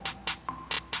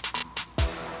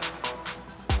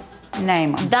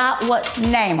Name them. That what?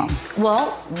 Name them.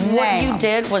 Well, what you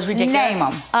did was ridiculous. Name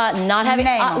them. Not having.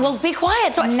 Name 'em. Well, be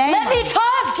quiet. So Name let me 'em.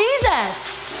 talk.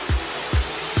 Jesus.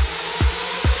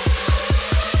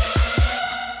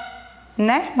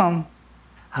 Name them.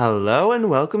 Hello and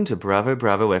welcome to Bravo,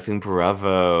 Bravo, effing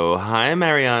Bravo. Hi,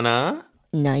 Mariana.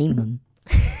 Name them.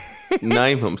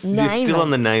 Name-ums. You're still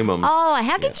on the name-ums. Oh,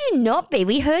 how could you not be?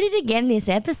 We heard it again this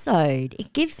episode.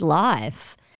 It gives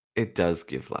life. It does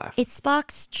give life. It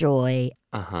sparks joy.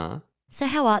 Uh-huh. So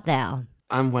how art thou?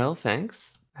 I'm well,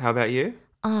 thanks. How about you?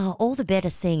 Oh, all the better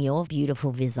seeing your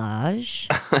beautiful visage.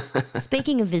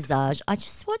 Speaking of visage, I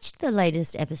just watched the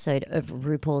latest episode of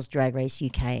RuPaul's Drag Race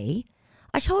UK.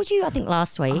 I told you, I think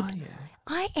last week,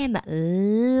 I am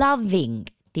loving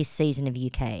this season of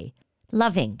UK.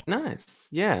 Loving. Nice.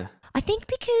 Yeah. I think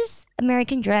because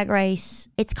American Drag Race,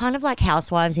 it's kind of like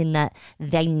Housewives in that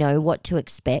they know what to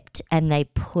expect and they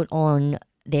put on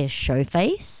their show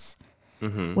face.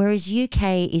 Mm-hmm. Whereas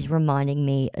UK is reminding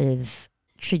me of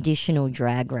traditional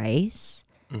Drag Race.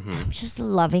 Mm-hmm. I'm just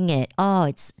loving it. Oh,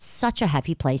 it's such a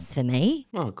happy place for me.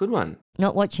 Oh, good one.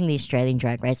 Not watching the Australian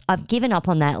Drag Race. I've given up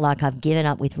on that like I've given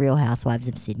up with Real Housewives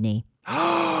of Sydney.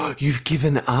 You've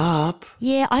given up?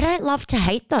 Yeah, I don't love to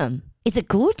hate them. Is it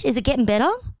good? Is it getting better?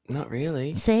 Not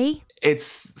really. See?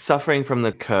 It's suffering from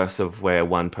the curse of where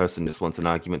one person just wants an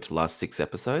argument to last 6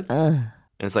 episodes.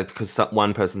 And it's like because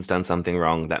one person's done something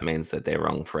wrong, that means that they're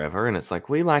wrong forever. And it's like,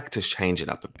 we like to change it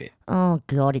up a bit. Oh,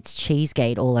 God, it's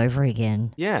Cheesegate all over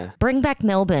again. Yeah. Bring back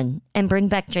Melbourne and bring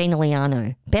back Gina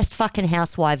Liano. Best fucking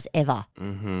housewives ever.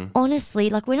 Mm-hmm.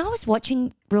 Honestly, like when I was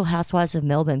watching Real Housewives of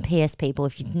Melbourne, PS people,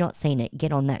 if you've not seen it,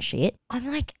 get on that shit. I'm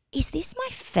like, is this my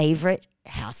favourite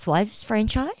Housewives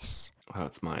franchise? Oh,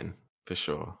 it's mine. For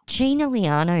sure. Gina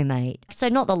Liano, mate. So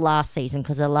not the last season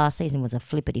because the last season was a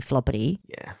flippity-floppity.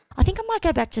 Yeah. I think I might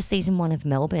go back to season 1 of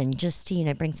Melbourne just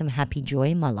to, bring some happy joy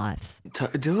in my life.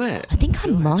 Do it. I think I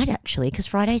might actually because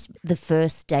Friday's the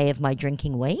first day of my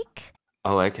drinking week.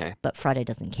 Oh, okay. But Friday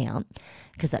doesn't count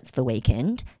because that's the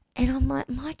weekend. And I'm like,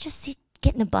 might just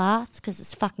get in the bath because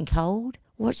it's fucking cold,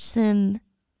 watch some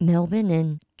Melbourne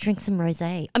and drink some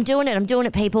rosé. I'm doing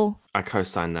it, people. I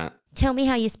co-sign that. Tell me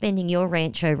how you're spending your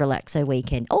Rancho Relaxo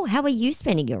weekend. Oh, how are you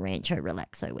spending your Rancho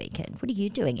Relaxo weekend? What are you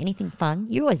doing? Anything fun?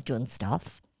 You're always doing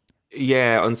stuff.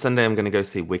 Yeah, on Sunday I'm going to go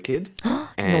see Wicked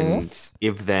and Nice.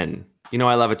 If Then.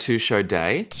 I love a 2-show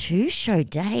day. 2-show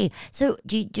day. So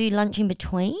do you do lunch in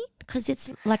between? Because it's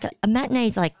like a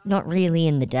matinee's like not really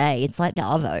in the day. It's like the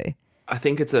Arvo. I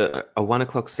think it's a 1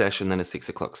 o'clock sesh and then a 6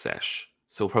 o'clock sesh.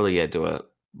 So we'll probably do a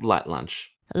light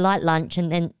lunch. Light lunch and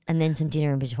then some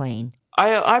dinner in between.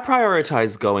 I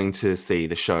prioritize going to see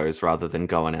the shows rather than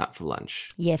going out for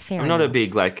lunch. Yeah, fair I'm enough. not a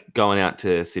big going out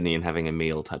to Sydney and having a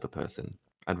meal type of person.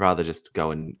 I'd rather just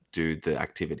go and do the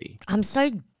activity. I'm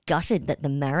so gutted that the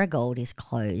Marigold is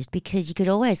closed because you could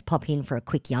always pop in for a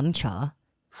quick yum cha.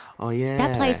 Oh, yeah.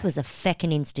 That place was a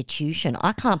feckin' institution.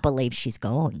 I can't believe she's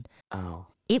gone. Oh.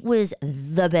 It was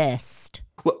the best.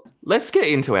 Well, let's get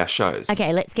into our shows.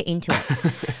 Okay, let's get into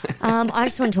it. I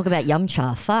just want to talk about yum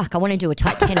cha. Fuck, I want to do a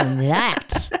tight 10 on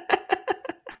that.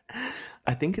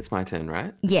 I think it's my turn,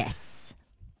 right? Yes.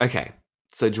 Okay.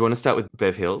 So do you want to start with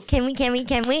Bev Hills? Can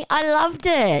we? I loved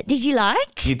it. Did you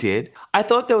like? You did. I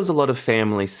thought there was a lot of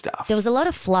family stuff. There was a lot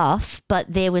of fluff,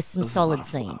 but there was some solid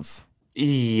scenes.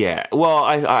 Yeah. Well,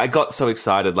 I got so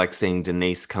excited seeing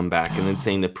Denise come back and then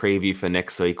seeing the preview for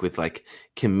next week with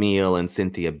Camille and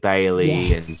Cynthia Bailey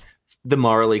Yes. and the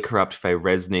morally corrupt Faye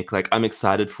Resnick. I'm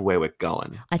excited for where we're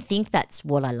going. I think that's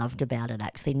what I loved about it,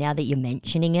 actually. Now that you're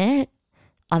mentioning it,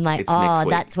 I'm like, It's next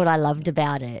week. That's what I loved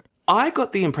about it. I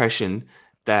got the impression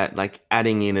that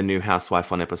adding in a new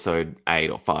housewife on episode 8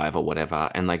 or 5 or whatever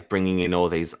and bringing in all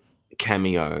these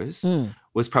cameos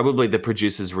was probably the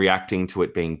producers reacting to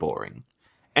it being boring.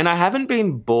 And I haven't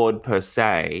been bored per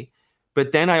se,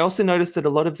 but then I also noticed that a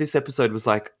lot of this episode was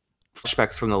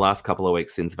flashbacks from the last couple of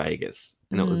weeks since Vegas.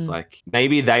 And it was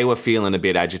maybe they were feeling a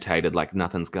bit agitated,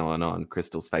 nothing's going on.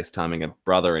 Crystal's FaceTiming a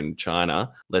brother in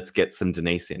China. Let's get some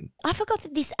Denise in. I forgot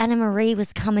that this Anna Marie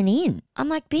was coming in. I'm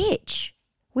like, bitch,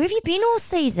 where have you been all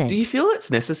season? Do you feel it's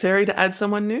necessary to add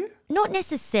someone new? Not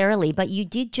necessarily, but you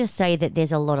did just say that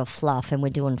there's a lot of fluff and we're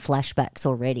doing flashbacks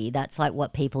already. That's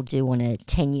what people do on a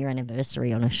 10-year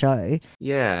anniversary on a show.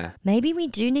 Yeah. Maybe we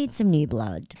do need some new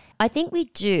blood. I think we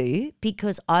do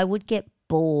because I would get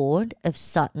bored of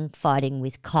Sutton fighting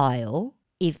with Kyle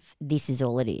if this is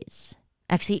all it is.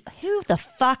 Actually, who the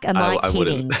fuck am I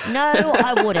kidding? wouldn't. No,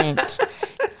 I wouldn't.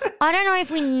 I don't know if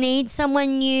we need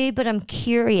someone new, but I'm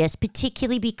curious,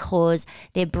 particularly because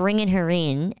they're bringing her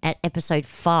in at episode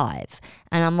 5.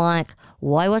 And I'm like,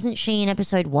 why wasn't she in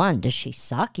episode 1? Does she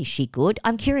suck? Is she good?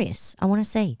 I'm curious. I want to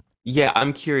see. Yeah,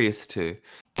 I'm curious too.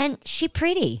 And she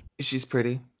pretty. She's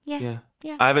pretty. Yeah.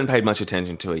 I haven't paid much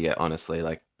attention to her yet, honestly.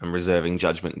 Like, I'm reserving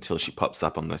judgment until she pops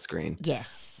up on my screen.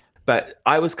 Yes. But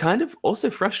I was kind of also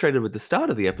frustrated with the start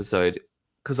of the episode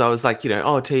because I was like,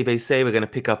 TBC, we're going to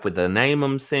pick up with the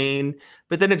name scene.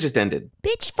 But then it just ended.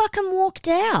 Bitch fucking walked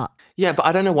out. Yeah, but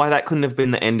I don't know why that couldn't have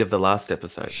been the end of the last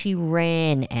episode. She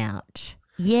ran out.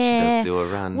 Yeah. She does do a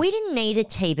run. We didn't need a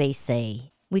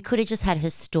TBC. We could have just had her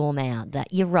storm out.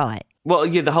 That you're right. Well,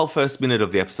 yeah, the whole first minute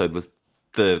of the episode was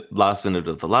the last minute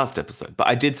of the last episode, but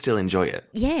I did still enjoy it.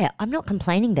 Yeah, I'm not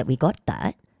complaining that we got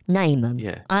that. Name them.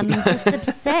 Yeah. I'm just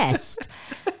obsessed.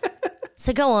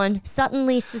 So go on.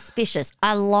 Suddenly Suspicious.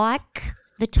 I like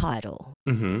the title.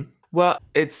 Mm-hmm. Well,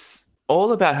 it's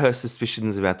all about her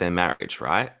suspicions about their marriage,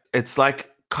 right? It's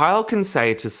like Kyle can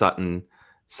say to Sutton,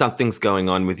 something's going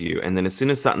on with you. And then as soon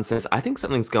as Sutton says, I think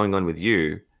something's going on with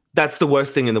you, that's the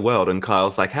worst thing in the world. And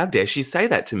Kyle's like, how dare she say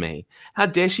that to me? How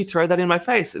dare she throw that in my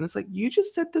face? And it's like, you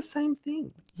just said the same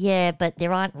thing. Yeah, but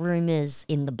there aren't rumours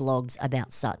in the blogs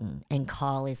about Sutton. And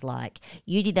Kyle is like,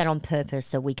 you did that on purpose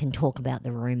so we can talk about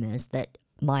the rumours that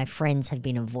my friends have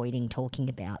been avoiding talking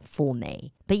about for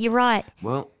me. But you're right.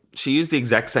 Well, she used the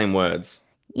exact same words.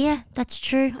 Yeah, that's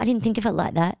true. I didn't think of it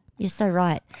like that. You're so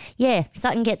right. Yeah,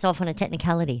 Sutton gets off on a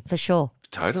technicality, for sure.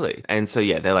 Totally. And so,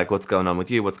 yeah, they're like, what's going on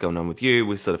with you? What's going on with you?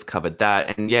 We sort of covered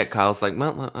that. And yeah, Kyle's like,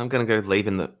 well, I'm going to go leave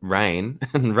in the rain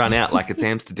and run out like it's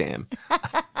Amsterdam.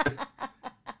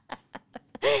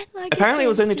 Apparently it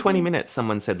was only 20 minutes,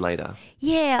 someone said later.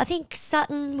 Yeah, I think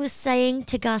Sutton was saying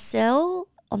to Garcelle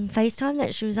on FaceTime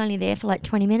that she was only there for like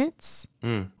 20 minutes.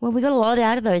 Mm. Well, we got a lot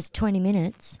out of those 20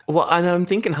 minutes. Well, and I'm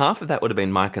thinking half of that would have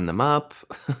been micing them up,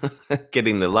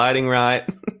 getting the lighting right.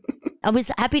 I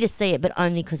was happy to see it, but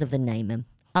only because of the name 'em.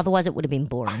 Otherwise, it would have been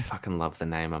boring. I fucking love the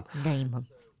name 'em. Name 'em.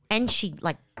 And she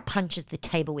like punches the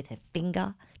table with her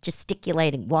finger,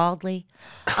 gesticulating wildly.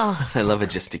 Oh, I love a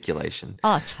gesticulation.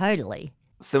 Oh, totally.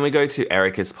 So then we go to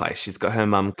Erica's place. She's got her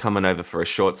mum coming over for a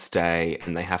short stay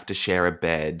and they have to share a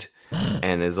bed.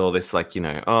 And there's all this like,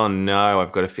 oh no,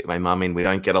 I've got to fit my mum in. We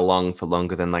don't get along for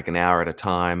longer than like an hour at a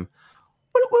time.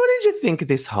 What did you think of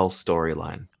this whole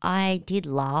storyline? I did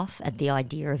laugh at the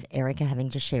idea of Erica having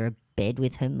to share a bed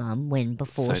with her mum when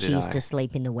before So she did used I. to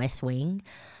sleep in the West Wing.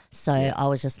 So I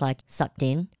was just like sucked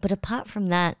in. But apart from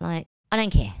that, like, I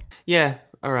don't care. Yeah,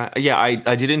 all right. Yeah,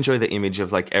 I did enjoy the image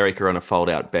of like Erica on a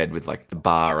fold-out bed with like the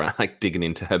bar like digging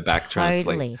into her back trying to sleep.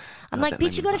 Totally. I'm Oh, like, that bitch,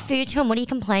 made you me got a futon. What are you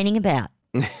complaining about?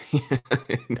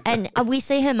 And we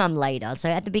see her mum later. So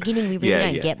at the beginning, we really Yeah,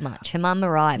 don't yeah. get much. Her mum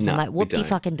arrives. No, I'm like, we whoop de don't.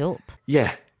 fucking doop.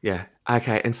 Yeah.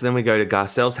 Okay, and so then we go to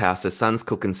Garcelle's house. Her son's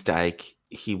cooking steak.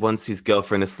 He wants his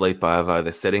girlfriend to sleep over.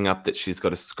 They're setting up that she's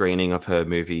got a screening of her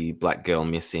movie Black Girl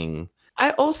Missing. I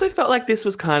also felt like this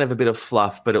was kind of a bit of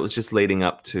fluff, but it was just leading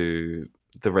up to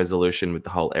the resolution with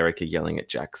the whole Erica yelling at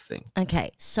Jax thing.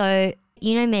 Okay. So,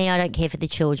 you know me, I don't care for the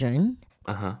children.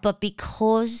 Uh-huh. But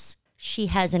because she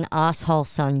has an asshole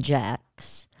son,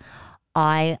 Jax,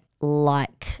 I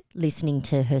like listening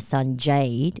to her son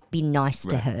Jade be nice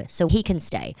to her so he can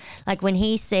stay. Like when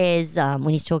he says, when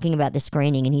he's talking about the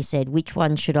screening and he said, which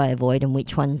one should I avoid and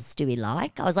which ones do we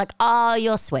like? I was like, oh,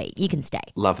 you're sweet. You can stay.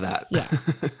 Love that. Yeah.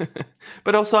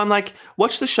 But also I'm like,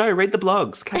 watch the show, read the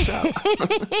blogs, catch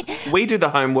up. We do the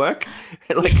homework.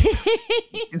 Like,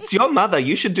 it's your mother.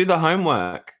 You should do the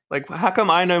homework. Like, how come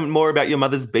I know more about your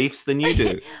mother's beefs than you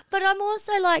do? But I'm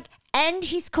also like, and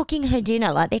he's cooking her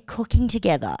dinner. Like, they're cooking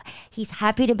together. He's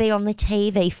happy to be on the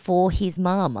TV for his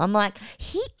mum. I'm like,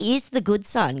 he is the good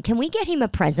son. Can we get him a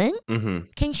present?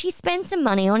 Mm-hmm. Can she spend some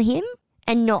money on him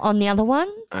and not on the other one?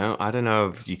 I don't know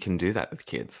if you can do that with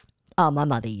kids. Oh, my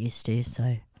mother used to,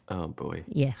 so Oh, boy.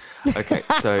 yeah. Okay,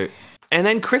 so... And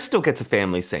then Crystal gets a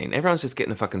family scene. Everyone's just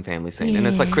getting a fucking family scene. And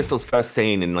it's like Crystal's first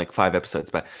scene in like 5 episodes.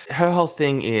 But her whole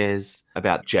thing is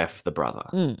about Jeff, the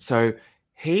brother. So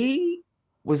he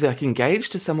was like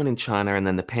engaged to someone in China and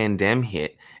then the pandemic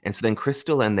hit. And so then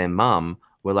Crystal and their mum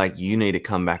were like, you need to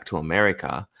come back to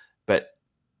America. But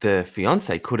the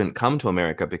fiance couldn't come to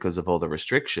America because of all the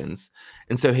restrictions.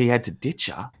 And so he had to ditch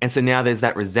her. And so now there's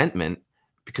that resentment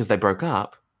because they broke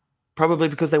up, probably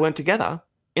because they weren't together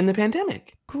in the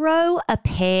pandemic. Grow a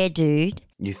pair, dude.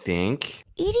 You think?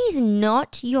 It is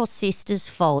not your sister's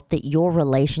fault that your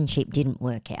relationship didn't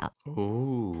work out.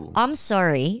 Ooh. I'm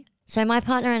sorry. So my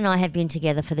partner and I have been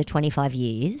together for the 25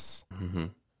 years. Mm-hmm.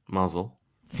 Muzzle.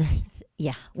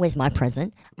 Yeah, where's my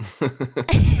present?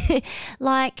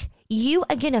 Like, you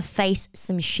are going to face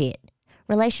some shit.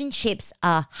 Relationships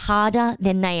are harder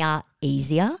than they are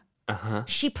easier.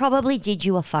 She probably did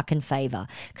you a fucking favor.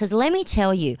 Because let me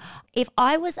tell you, if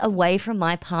I was away from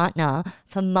my partner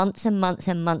for months and months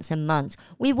and months and months,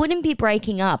 we wouldn't be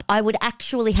breaking up. I would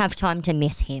actually have time to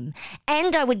miss him.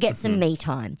 And I would get some me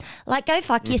time. Like, go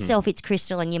fuck yourself. It's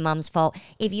Crystal and your mum's fault.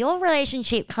 If your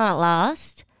relationship can't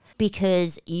last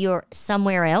because you're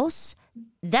somewhere else,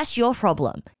 that's your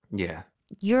problem. Yeah.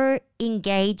 You're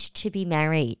engaged to be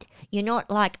married. You're not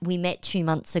like, we met 2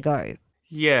 months ago.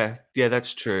 Yeah,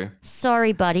 that's true.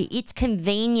 Sorry, buddy. It's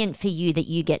convenient for you that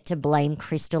you get to blame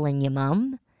Crystal and your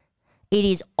mum. It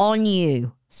is on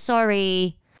you.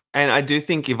 Sorry. And I do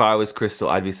think if I was Crystal,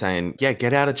 I'd be saying, yeah,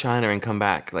 get out of China and come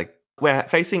back. Like, we're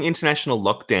facing international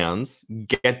lockdowns.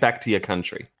 Get back to your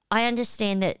country. I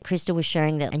understand that Crystal was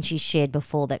sharing that, and she shared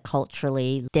before that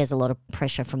culturally there's a lot of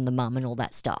pressure from the mum and all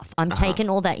that stuff. I'm taking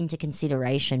all that into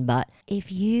consideration, but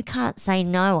if you can't say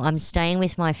no, I'm staying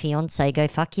with my fiance, go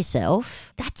fuck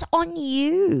yourself, that's on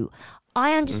you.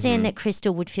 I understand that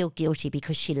Crystal would feel guilty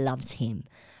because she loves him,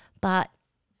 but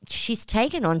she's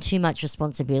taken on too much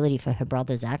responsibility for her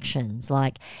brother's actions.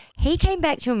 Like, he came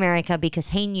back to America because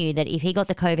he knew that if he got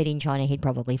the COVID in China, he'd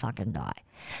probably fucking die.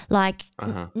 Like,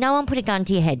 no one put a gun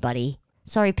to your head, buddy.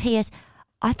 Sorry, P.S.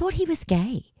 I thought he was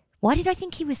gay. Why did I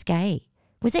think he was gay?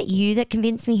 Was that you that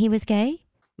convinced me he was gay?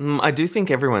 I do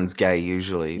think everyone's gay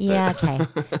usually. Yeah, okay.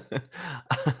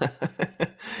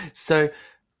 So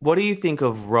what do you think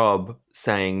of Rhob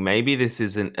saying maybe this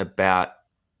isn't about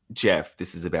Jeff,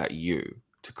 this is about you?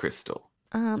 To Crystal.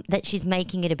 That she's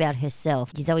making it about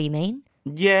herself. Is that what you mean?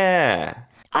 Yeah.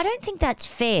 I don't think that's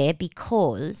fair,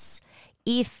 because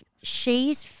if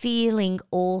she's feeling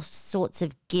all sorts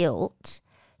of guilt,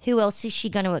 who else is she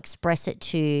going to express it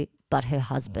to but her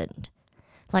husband?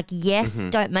 Like, yes,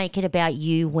 don't make it about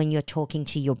you when you're talking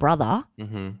to your brother.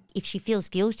 If she feels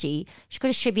guilty,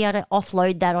 should be able to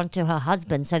offload that onto her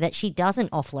husband so that she doesn't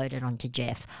offload it onto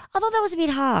Jeff. I thought that was a bit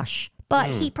harsh.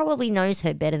 But he probably knows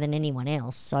her better than anyone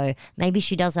else, so maybe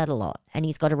she does that a lot, and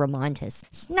he's got to remind her,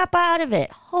 snap out of it.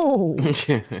 Oh.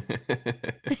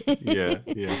 Yeah.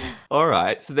 All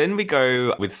right, so then we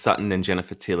go with Sutton and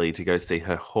Jennifer Tilly to go see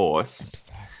her horse,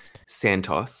 Obsessed.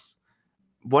 Santos.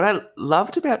 What I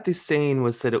loved about this scene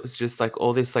was that it was just like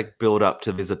all this like build up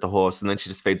to visit the horse, and then she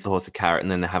just feeds the horse a carrot, and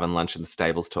then they're having lunch in the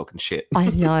stables talking shit. I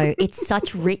know. It's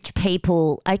such rich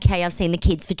people. Okay, I've seen the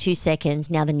kids for 2 seconds.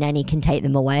 Now the nanny can take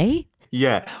them away.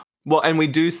 Yeah. Well, and we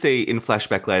do see in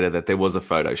flashback later that there was a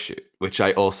photo shoot, which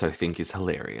I also think is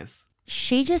hilarious.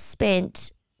 She just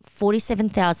spent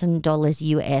 $47,000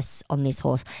 US on this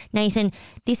horse. Nathan,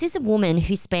 this is a woman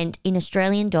who spent in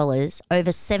Australian dollars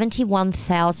over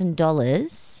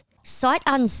 $71,000 sight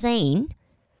unseen.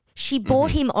 She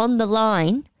bought him on the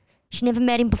line. She never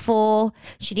met him before.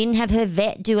 She didn't have her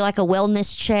vet do like a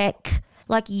wellness check.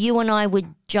 Like, you and I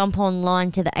would jump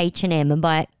online to the H&M and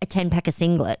buy a 10-pack of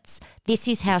singlets. This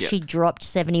is how she dropped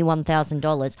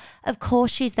 $71,000. Of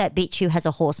course she's that bitch who has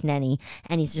a horse nanny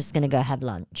and is just going to go have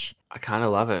lunch. I kind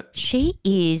of love it. She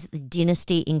is the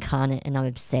dynasty incarnate, and I'm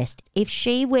obsessed. If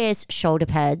she wears shoulder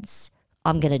pads,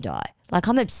 I'm going to die. Like,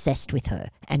 I'm obsessed with her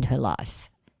and her life.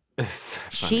 It's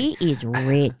funny. She is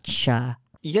rich.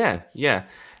 Yeah.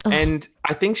 And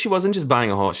I think she wasn't just buying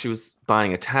a horse. She was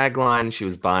buying a tagline. She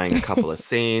was buying a couple of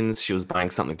scenes. She was buying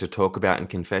something to talk about in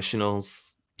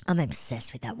confessionals. I'm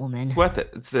obsessed with that woman. It's worth it.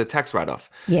 It's a tax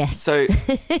write-off. Yes. So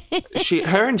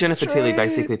her and Jennifer Tilly true.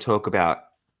 basically talk about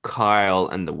Kyle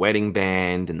and the wedding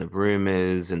band and the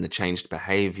rumors and the changed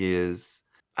behaviors.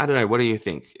 I don't know. What do you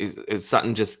think? Is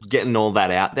Sutton just getting all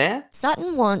that out there?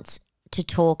 Sutton wants to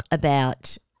talk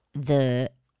about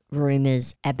the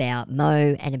rumors about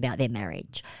Mo and about their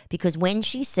marriage, because when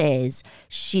she says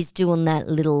she's doing that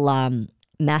little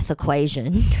math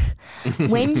equation,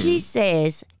 when she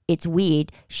says it's weird,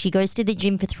 she goes to the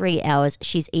gym for 3 hours,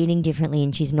 she's eating differently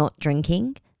and she's not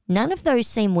drinking. None of those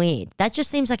seem weird. That just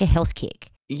seems like a health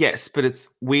kick. Yes, but it's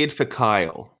weird for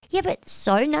Kyle. Yeah, but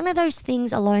so none of those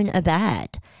things alone are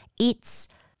bad. It's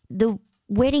the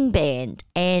wedding band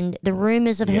and the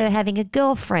rumors of her having a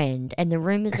girlfriend and the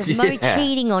rumors of Mo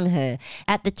cheating on her.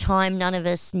 At the time, none of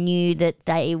us knew that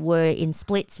they were in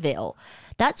Splitsville.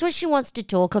 That's what she wants to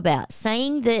talk about.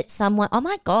 Saying that someone, oh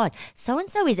my God,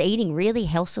 so-and-so is eating really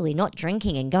healthily, not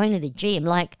drinking and going to the gym.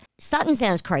 Like, Sutton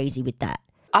sounds crazy with that.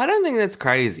 I don't think that's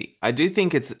crazy. I do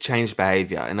think it's changed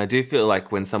behavior. And I do feel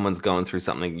like when someone's going through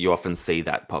something, you often see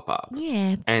that pop up.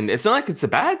 Yeah. And it's not like it's a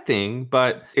bad thing,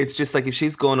 but it's just like if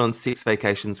she's gone on 6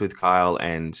 vacations with Kyle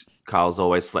and Kyle's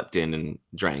always slept in and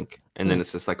drank. And then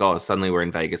it's just like, oh, suddenly we're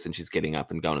in Vegas and she's getting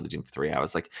up and going to the gym for 3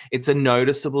 hours. Like, it's a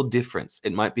noticeable difference.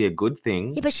 It might be a good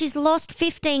thing. Yeah, but she's lost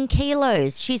 15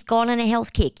 kilos. She's gone on a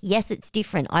health kick. Yes, it's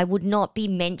different. I would not be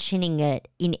mentioning it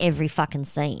in every fucking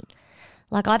scene.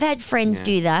 Like, I've had friends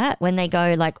do that when they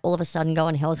go, like, all of a sudden go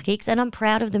on health kicks, and I'm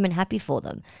proud of them and happy for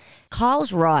them.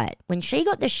 Kyle's right. When she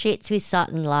got the shits with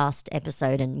Sutton last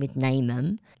episode and with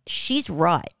Naaman, she's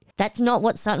right. That's not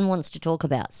what Sutton wants to talk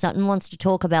about. Sutton wants to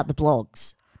talk about the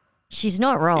blogs. She's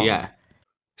not wrong. Yeah.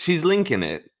 She's linking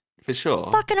it, for sure.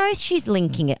 Fucking oath she's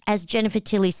linking it. As Jennifer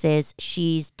Tilly says,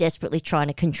 she's desperately trying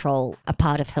to control a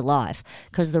part of her life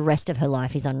because the rest of her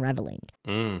life is unraveling.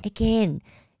 Again,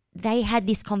 they had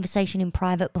this conversation in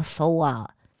private before.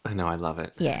 I know, I love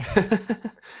it. Yeah.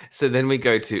 So then we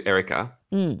go to Erica,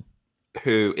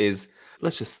 who is,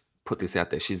 let's just put this out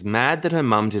there. She's mad that her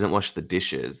mum didn't wash the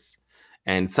dishes.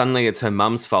 And suddenly it's her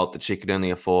mum's fault that she could only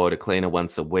afford a cleaner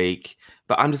once a week.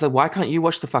 But I'm just like, why can't you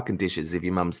wash the fucking dishes if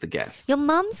your mum's the guest? Your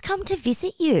mum's come to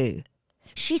visit you.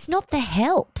 She's not the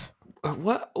help.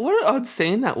 What an odd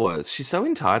scene that was. She's so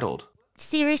entitled.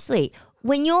 Seriously,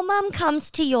 when your mum comes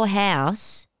to your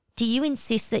house, do you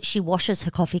insist that she washes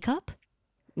her coffee cup?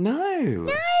 No.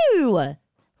 No.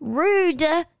 Rude.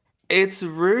 It's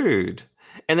rude.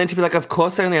 And then to be like, of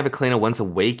course I only have a cleaner once a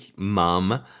week,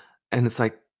 mum. And it's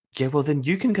like, yeah, well then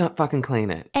you can go fucking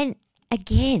clean it. And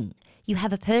again, you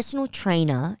have a personal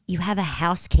trainer, you have a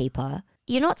housekeeper.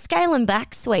 You're not scaling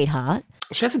back, sweetheart.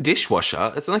 She has a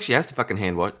dishwasher. It's not like she has to fucking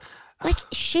hand wash. Like,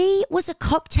 she was a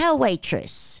cocktail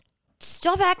waitress.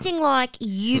 Stop acting like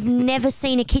you've never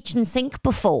seen a kitchen sink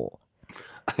before.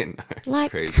 I know. It's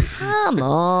Like, crazy. come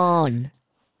on.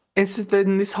 And so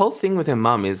then this whole thing with her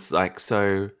mum is like,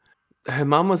 so her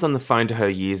mum was on the phone to her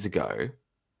years ago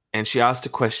and she asked a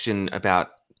question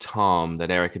about Tom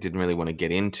that Erica didn't really want to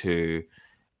get into.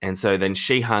 And so then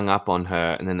she hung up on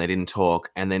her and then they didn't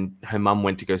talk. And then her mum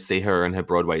went to go see her in her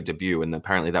Broadway debut. And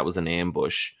apparently that was an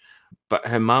ambush. But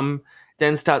her mum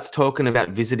then starts talking about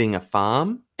visiting a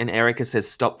farm. And Erica says,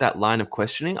 stop that line of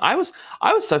questioning. I was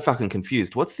so fucking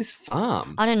confused. What's this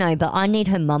farm? I don't know, but I need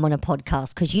her mum on a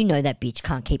podcast because you know that bitch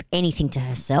can't keep anything to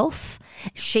herself.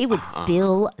 She would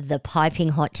spill the piping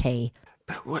hot tea.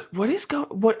 What is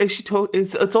she talking?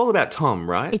 It's all about Tom,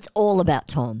 right? It's all about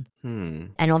Tom.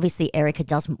 And obviously Erica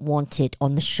doesn't want it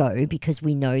on the show because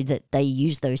we know that they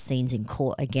use those scenes in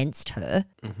court against her.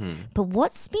 But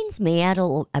what spins me out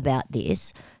all about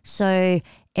this, so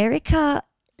Erica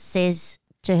says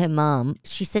to her mum,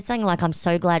 she said something like, I'm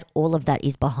so glad all of that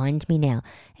is behind me now.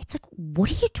 It's like,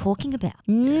 what are you talking about?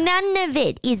 None of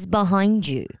it is behind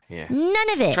you. Yeah. None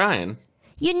of She's it. trying.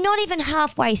 You're not even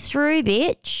halfway through,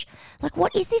 bitch. Like,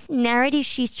 what is this narrative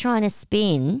she's trying to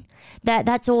spin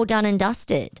that's all done and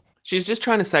dusted? She's just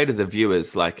trying to say to the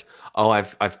viewers, like, oh,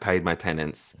 I've paid my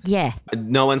penance. Yeah.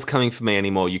 No one's coming for me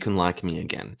anymore. You can like me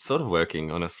again. It's sort of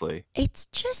working, honestly. It's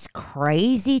just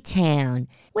crazy town.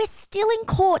 We're still in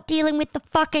court dealing with the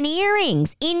fucking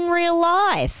earrings in real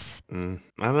life. I don't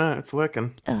know. It's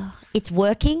working. It's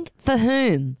working for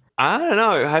whom? I don't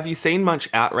know. Have you seen much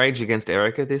outrage against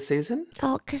Erica this season?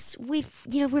 Oh, because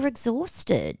we're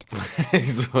exhausted.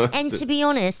 Exhausted. And to be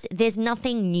honest, there's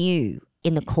nothing new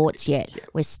in the courts yet.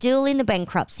 We're still in the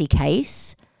bankruptcy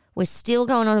case. We're still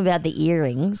going on about the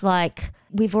earrings. Like,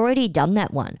 we've already done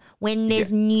that one. When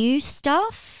there's new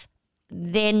stuff,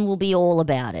 then we'll be all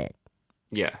about it.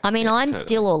 Yeah. I mean, yeah, I'm totally.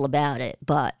 still all about it,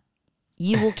 but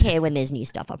you will care when there's new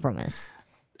stuff, I promise.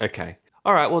 Okay.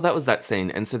 All right. Well, that was that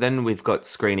scene. And so then we've got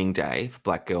screening day for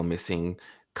Black Girl Missing.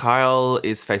 Kyle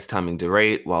is FaceTiming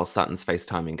Dorit while Sutton's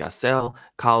FaceTiming Garcelle.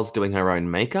 Kyle's doing her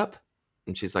own makeup.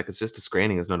 And she's like, it's just a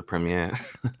screening. It's not a premiere.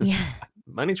 Yeah.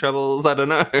 Money troubles. I don't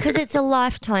know. Because it's a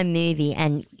Lifetime movie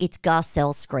and it's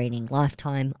Garcelle screening.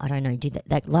 Lifetime, I don't know,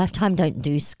 that Lifetime don't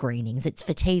do screenings. It's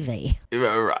for TV.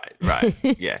 Right.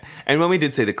 Yeah. And when we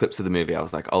did see the clips of the movie, I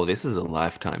was like, oh, this is a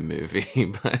Lifetime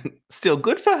movie. But still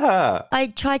good for her. I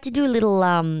tried to do a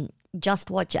little Just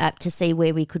Watch app to see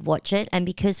where we could watch it. And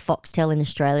because Foxtel in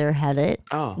Australia had it,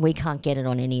 we can't get it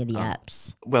on any of the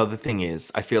apps. Well, the thing is,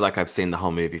 I feel like I've seen the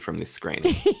whole movie from this screen.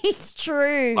 It's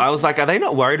true. I was like, are they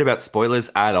not worried about spoilers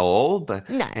at all? But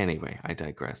No. anyway, I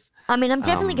digress. I mean, I'm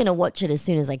definitely going to watch it as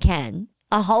soon as I can.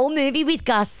 A whole movie with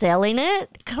Garcelle in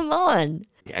it? Come on.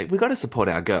 Yeah, we got to support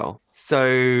our girl.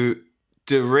 So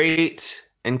Dorit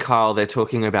and Kyle, they're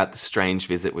talking about the strange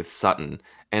visit with Sutton.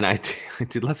 And I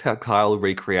did love how Kyle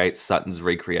recreates Sutton's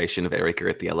recreation of Erica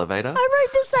at the elevator. I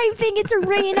wrote the same thing. It's a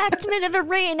reenactment of a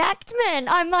reenactment.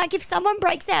 I'm like, if someone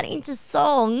breaks out into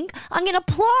song, I'm going to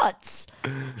plot.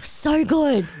 So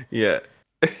good. Yeah.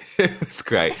 It was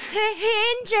great. Her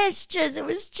hand gestures. It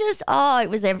was just, it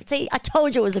was See, I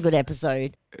told you it was a good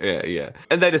episode. Yeah.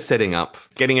 And they're just setting up,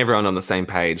 getting everyone on the same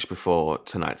page before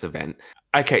tonight's event.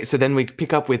 Okay, so then we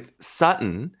pick up with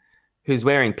Sutton, who's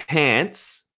wearing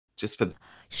pants, just for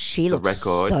She the looks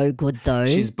record. so good, though.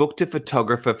 She's booked a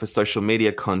photographer for social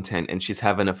media content, and she's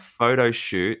having a photo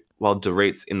shoot while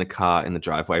Dorit's in the car in the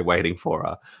driveway waiting for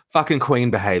her. Fucking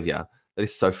queen behavior. That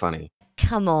is so funny.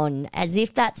 Come on, as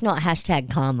if that's not hashtag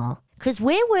karma. Because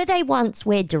where were they once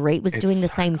where Dorit was doing the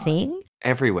same thing?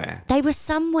 Everywhere. They were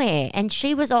somewhere, and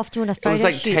she was off doing a photo It was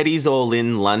like shoot. Teddy's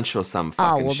All-In lunch or some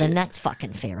fucking well, shit. then that's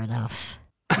fucking fair enough.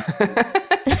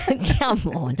 Come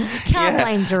on. Can't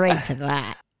blame Dorit for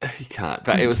that. You can't.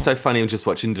 But it was so funny just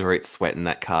watching Dorit sweat in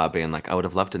that car being like, I would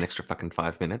have loved an extra fucking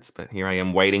 5 minutes, but here I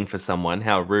am waiting for someone.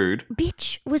 How rude.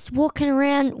 Bitch was walking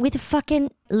around with a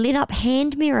fucking lit up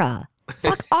hand mirror.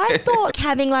 Fuck, I thought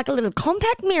having like a little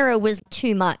compact mirror was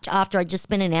too much after I just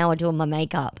spent an hour doing my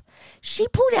makeup. She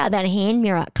pulled out that hand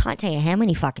mirror, can't tell you how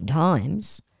many fucking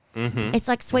times. Mm-hmm. It's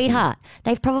like, sweetheart,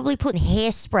 they've probably put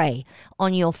hairspray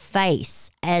on your face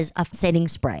as a setting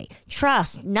spray.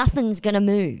 Trust, nothing's going to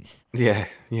move. Yeah.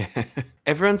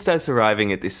 Everyone starts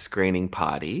arriving at this screening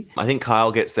party. I think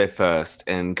Kyle gets there first,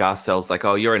 and Garcelle's like,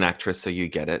 oh, you're an actress, so you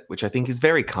get it, which I think is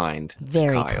very kind.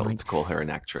 Very Kyle kind. to call her an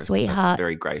actress. Sweetheart. That's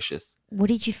very gracious. What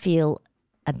did you feel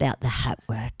about the hat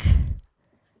work?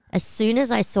 As soon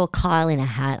as I saw Kyle in a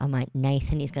hat, I'm like,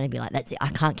 Nathan is going to be like, that's it. I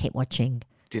can't keep watching.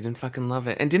 Didn't fucking love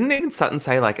it. And didn't even Sutton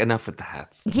say, like, enough with the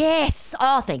hats? Yes.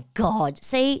 Oh, thank God.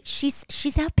 See,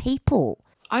 she's our people.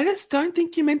 I just don't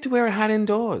think you're meant to wear a hat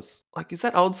indoors. Like, is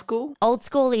that old school? Old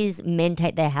school is men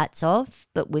take their hats off,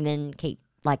 but women keep,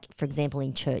 like, for example,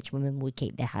 in church, women would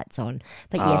keep their hats on.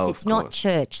 But yes, it's not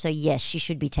church. So yes, she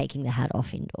should be taking the hat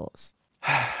off indoors.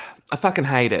 I fucking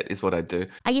hate it, is what I do.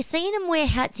 Are you seeing them wear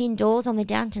hats indoors on the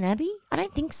Downton Abbey? I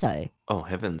don't think so. Oh,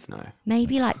 heavens, no.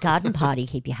 Maybe like garden party,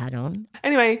 keep your hat on.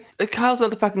 Anyway, Kyle's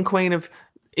not the fucking queen of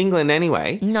England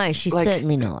anyway. No, she's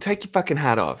certainly not. Take your fucking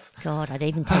hat off. God, I'd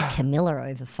even take Camilla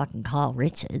over fucking Kyle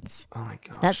Richards. Oh my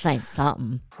god. That's saying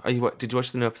something. Did you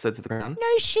watch the new episodes of The Crown?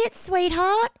 No shit,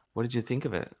 sweetheart. What did you think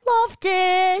of it? Loved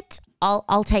it.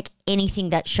 I'll take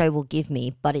anything that show will give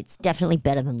me, but it's definitely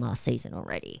better than last season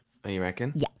already. Oh, you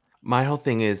reckon? Yeah. My whole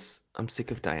thing is, I'm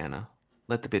sick of Diana.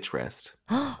 Let the bitch rest.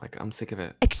 Like, I'm sick of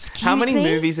it. Excuse How many me?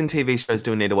 movies and TV shows do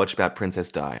we need to watch about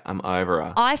Princess Di? I'm over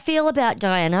her. I feel about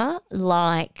Diana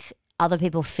like other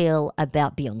people feel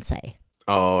about Beyonce.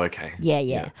 Oh, okay.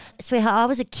 Yeah. Sweetheart, I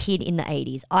was a kid in the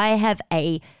 80s. I have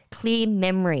a clear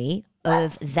memory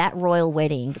of that royal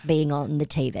wedding being on the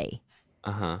TV.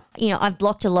 Uh-huh. You know, I've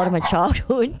blocked a lot of my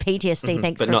childhood,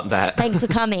 PTSD, But not that. Thanks for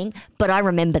coming, but I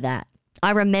remember that.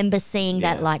 I remember seeing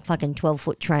that like fucking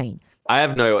 12-foot train. I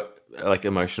have no like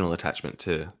emotional attachment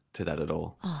to that at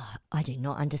all. Oh, I do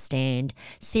not understand.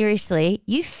 Seriously,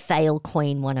 you fail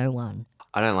Queen 101.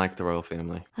 I don't like the royal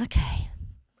family. Okay.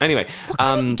 Anyway, but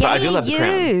I do love The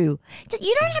Crown.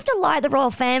 You don't have to like the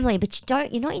royal family, but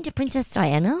you're not into Princess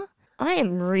Diana? I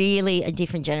am really a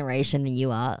different generation than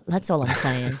you are. That's all I'm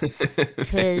saying.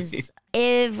 Because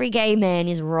every gay man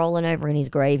is rolling over in his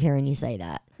grave hearing you say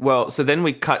that. Well, so then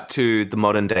we cut to the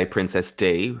modern day Princess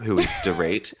D, who is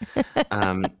Dorit.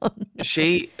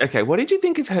 What did you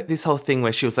think of this whole thing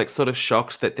where she was like sort of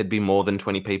shocked that there'd be more than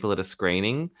 20 people at a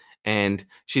screening and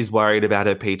she's worried about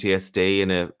her PTSD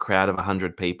in a crowd of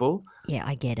 100 people? Yeah,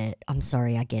 I get it. I'm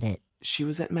sorry, I get it. She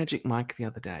was at Magic Mike the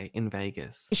other day in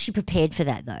Vegas. Is she prepared for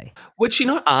that though? Would she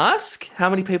not ask how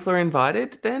many people are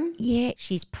invited then? Yeah,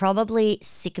 she's probably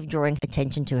sick of drawing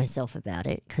attention to herself about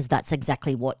it because that's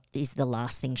exactly what is the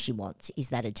last thing she wants is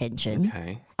that attention.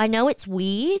 Okay. I know it's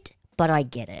weird, but I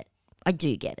get it. I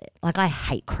do get it. Like, I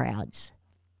hate crowds.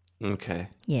 Okay.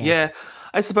 Yeah. Yeah,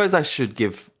 I suppose I should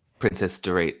give Princess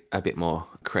Dorit a bit more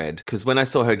cred because when I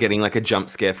saw her getting like a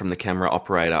jump scare from the camera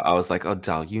operator, I was like, oh,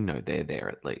 Dal, you know they're there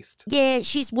at least. Yeah,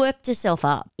 she's worked herself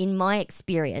up. In my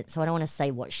experience, so I don't want to say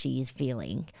what she is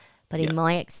feeling, but in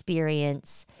my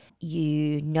experience,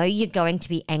 you know you're going to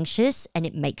be anxious and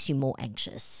it makes you more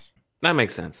anxious. That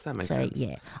makes sense. That makes sense. So,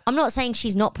 yeah. I'm not saying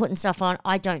she's not putting stuff on.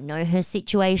 I don't know her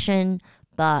situation,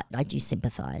 but I do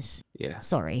sympathise. Yeah.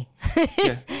 Sorry.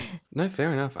 Yeah. No,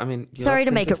 fair enough. I mean, you Sorry love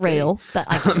to make it Princess Di. real, but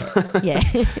I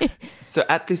yeah. So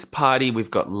at this party, we've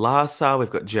got Larsa, we've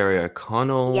got Jerry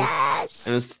O'Connell. Yes.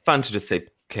 And it's fun to just see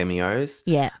cameos.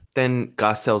 Yeah. Then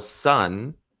Garcelle's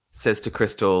son says to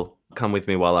Crystal, come with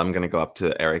me while I'm going to go up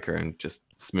to Erica and just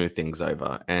smooth things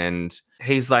over. And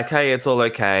he's like, hey, it's all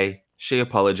okay. She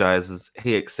apologizes.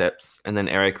 He accepts. And then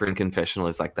Erica in confessional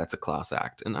is like, that's a class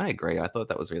act. And I agree. I thought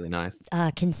that was really nice.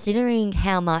 Considering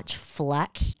how much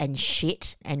flack and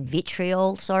shit and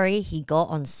vitriol, he got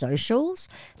on socials,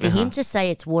 for him to say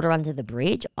it's water under the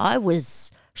bridge, I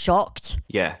was shocked.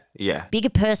 Yeah. Bigger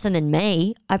person than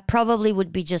me, I probably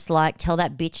would be just like, tell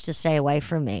that bitch to stay away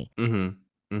from me. And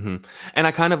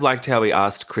I kind of liked how he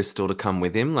asked Crystal to come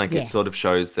with him. Like, it sort of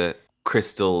shows that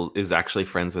Crystal is actually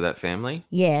friends with that family.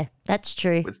 Yeah, that's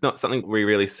true. It's not something we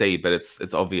really see, but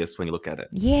it's obvious when you look at it.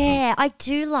 Yeah, I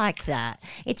do like that.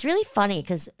 It's really funny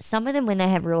because some of them, when they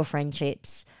have real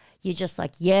friendships, you're just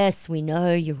like, yes, we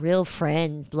know you're real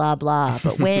friends, blah, blah.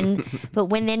 But when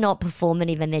they're not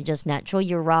performative and they're just natural,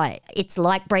 you're right. It's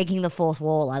like breaking the fourth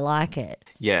wall. I like it.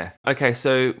 Yeah. Okay,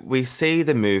 so we see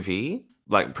the movie,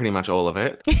 like pretty much all of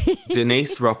it.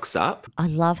 Denise rocks up. I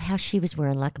love how she was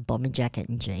wearing like a bomber jacket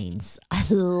and jeans. I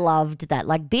loved that.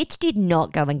 Like, bitch did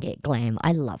not go and get glam.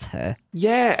 I love her.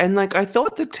 Yeah, and like I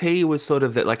thought the tea was sort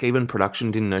of that like even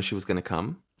production didn't know she was going to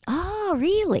come. Oh,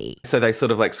 really? So they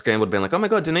sort of like scrambled, being like, oh my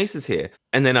God, Denise is here.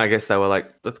 And then I guess they were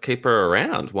like, let's keep her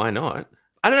around. Why not?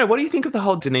 I don't know. What do you think of the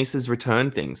whole Denise's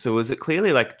return thing? So was it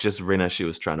clearly like just Rinna she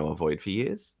was trying to avoid for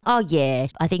years? Oh, yeah.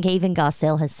 I think even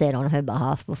Garcelle has said on her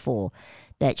behalf before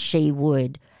that she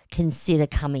would consider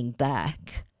coming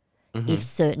back if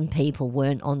certain people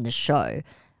weren't on the show.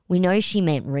 We know she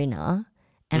meant Rinna,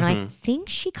 and I think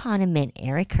she kind of meant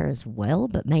Erica as well,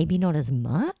 but maybe not as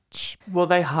much. Well,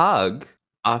 they hug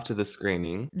after the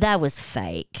screening. That was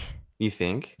fake. You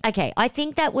think? Okay, I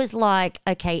think that was like,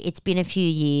 okay, it's been a few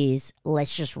years,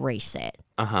 let's just reset.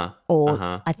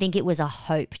 Or I think it was a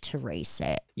hope to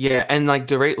reset. Yeah, and like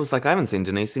Dorit was like, I haven't seen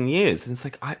Denise in years. And it's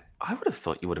like, I would have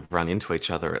thought you would have run into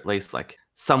each other at least like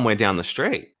somewhere down the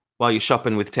street while you're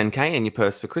shopping with 10K in your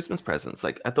purse for Christmas presents.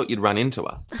 Like, I thought you'd run into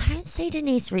her. I don't see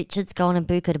Denise Richards going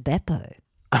to Buca de Beppo.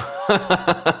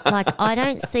 Like, I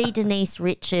don't see Denise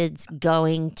Richards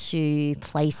going to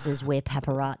places where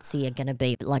paparazzi are going to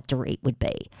be like Dorit would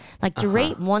be. Like,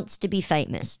 Dorit wants to be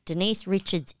famous. Denise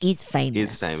Richards is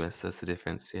famous. Is famous. That's the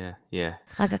difference. Yeah.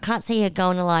 Like, I can't see her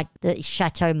going to like the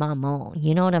Chateau Marmont.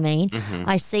 You know what I mean?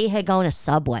 I see her going to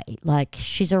Subway. Like,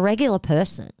 she's a regular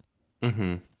person.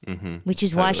 Which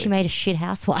is why she made a shit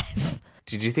housewife.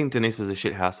 Did you think Denise was a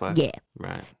shit housewife? Yeah.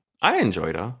 Right. I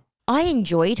enjoyed her. I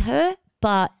enjoyed her,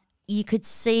 but you could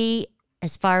see,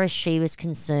 as far as she was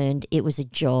concerned, it was a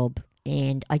job,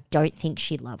 and I don't think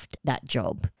she loved that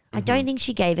job. I don't think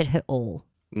she gave it her all.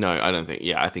 No, I don't think.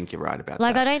 Yeah, I think you're right about that.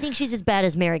 Like, I don't think she's as bad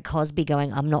as Mary Cosby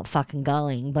going, I'm not fucking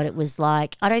going, but it was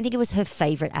like, I don't think it was her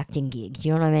favourite acting gig.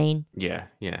 You know what I mean? Yeah.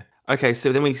 Okay,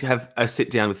 so then we have a sit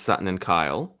down with Sutton and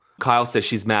Kyle. Kyle says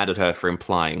she's mad at her for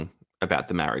implying about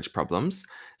the marriage problems.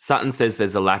 Sutton says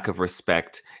there's a lack of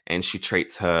respect and she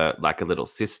treats her like a little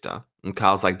sister. And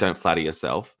Kyle's like, don't flatter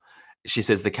yourself. She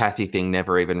says the Kathy thing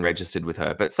never even registered with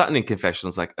her. But Sutton in confessional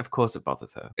is like, of course it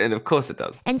bothers her. And of course it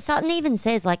does. And Sutton even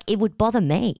says, like, it would bother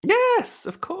me. Yes,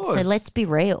 of course. So let's be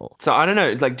real. So I don't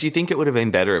know. Like, do you think it would have been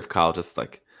better if Kyle just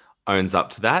like owns up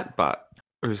to that?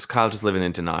 Or is Kyle just living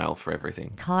in denial for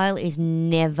everything? Kyle is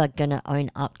never going to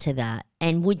own up to that.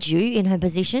 And would you in her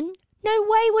position? No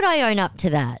way would I own up to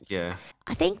that. Yeah.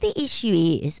 I think the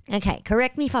issue is, okay,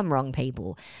 correct me if I'm wrong,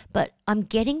 people, but I'm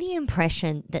getting the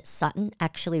impression that Sutton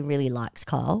actually really likes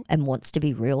Kyle and wants to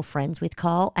be real friends with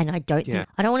Kyle. And I don't think,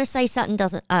 I don't want to say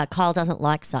Kyle doesn't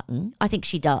like Sutton. I think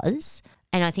she does.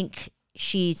 And I think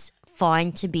she's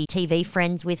fine to be TV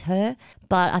friends with her.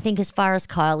 But I think as far as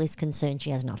Kyle is concerned,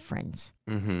 she has enough friends.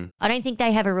 I don't think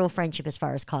they have a real friendship as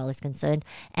far as Kyle is concerned.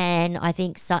 And I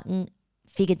think Sutton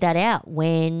figured that out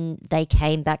when they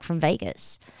came back from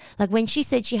Vegas. Like when she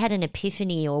said she had an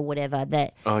epiphany or whatever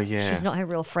that she's not her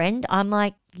real friend, I'm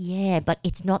like, yeah, but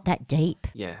it's not that deep.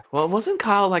 Yeah. Well, wasn't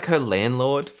Kyle like her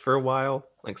landlord for a while?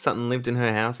 Like Sutton lived in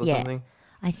her house or something?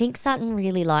 I think Sutton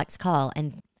really likes Kyle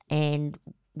and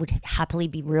would happily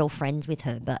be real friends with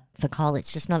her, but for Kyle,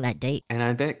 it's just not that deep. And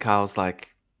I bet Kyle's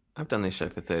like, I've done this show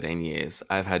for 13 years.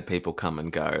 I've had people come and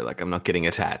go. Like, I'm not getting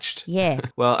attached. Yeah.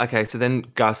 Well, okay, so then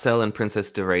Garcelle and Princess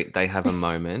Dorit, they have a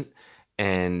moment.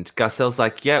 And Garcelle's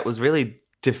like, yeah, it was really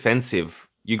defensive.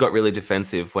 You got really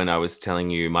defensive when I was telling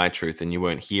you my truth and you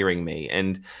weren't hearing me.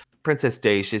 And Princess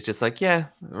D, she's just like, yeah,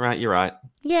 right, you're right.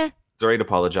 Yeah. Dorit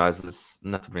apologizes.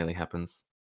 Nothing really happens.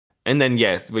 And then,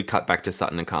 yes, we cut back to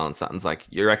Sutton and Kyle, and Sutton's like,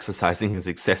 your exercising is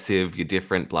excessive, you're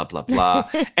different, blah, blah, blah.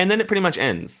 And then it pretty much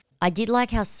ends. I did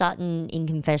like how Sutton in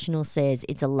confessional says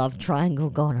it's a love triangle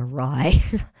gone awry.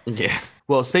 Yeah.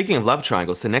 Well, speaking of love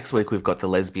triangles, so next week we've got the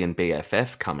lesbian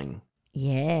BFF coming.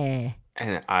 Yeah,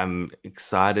 And I'm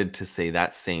excited to see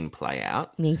that scene play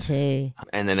out. me too.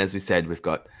 And then, as we said, we've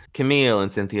got Camille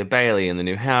and Cynthia Bailey and the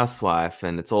new housewife,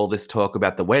 and it's all this talk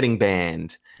about the wedding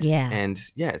band. Yeah, And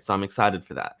yeah, so I'm excited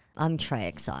for that. I'm Trey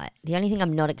excited. The only thing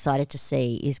I'm not excited to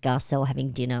see is Garcelle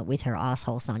having dinner with her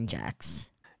asshole son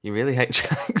Jax. You really hate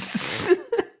Jax.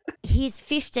 He's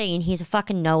 15. He's a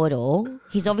fucking know-it-all.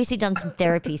 He's obviously done some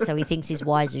therapy, so he thinks he's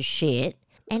wise as shit.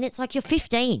 And it's like, you're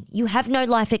 15. You have no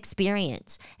life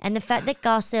experience. And the fact that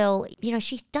Garcelle,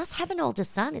 she does have an older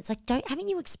son. It's like, haven't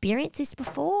you experienced this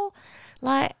before?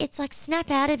 Like, it's like, snap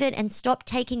out of it and stop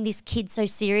taking this kid so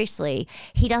seriously.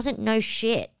 He doesn't know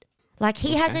shit. Like,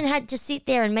 he hasn't had to sit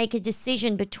there and make a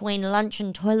decision between lunch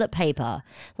and toilet paper.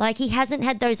 Like, he hasn't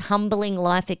had those humbling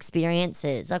life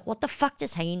experiences. Like, what the fuck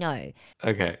does he know?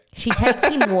 Okay. She takes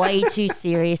him way too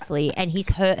seriously, and he's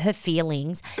hurt her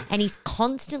feelings, and he's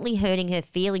constantly hurting her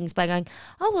feelings by going,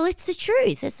 oh, well, it's the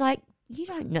truth. It's like, you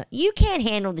don't know. You can't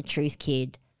handle the truth,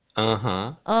 kid.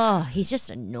 Uh-huh. Oh, he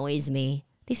just annoys me.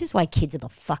 This is why kids are the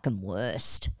fucking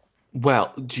worst.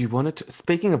 Well, do you want to,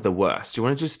 speaking of the worst, do you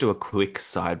want to just do a quick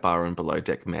sidebar on Below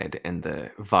Deck Med and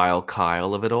the vile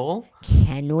Kyle of it all?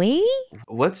 Can we?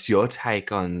 What's your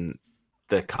take on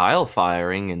the Kyle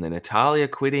firing and the Natalia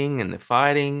quitting and the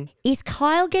fighting? Is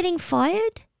Kyle getting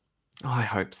fired? Oh, I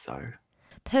hope so.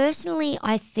 Personally,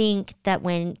 I think that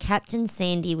when Captain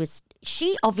Sandy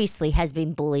she obviously has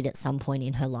been bullied at some point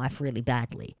in her life really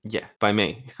badly. Yeah, by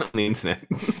me on the internet.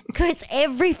 Because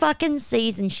every fucking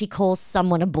season she calls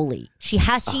someone a bully. She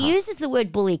uses the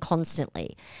word bully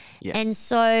constantly. Yeah. And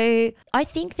so I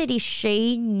think that if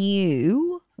she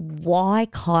knew why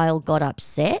Kyle got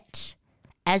upset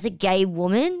as a gay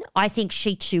woman, I think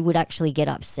she too would actually get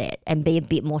upset and be a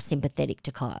bit more sympathetic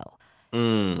to Kyle.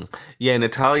 Yeah,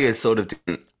 Natalia sort of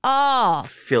didn't Oh,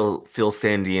 fill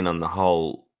Sandy in on the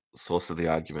whole source of the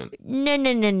argument. no.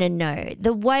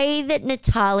 The way that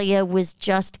Natalia was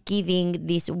just giving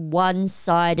this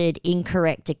one-sided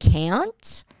incorrect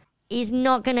account is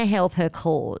not going to help her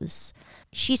cause.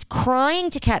 She's crying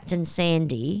to Captain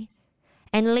Sandy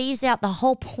and leaves out the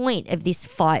whole point of this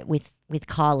fight with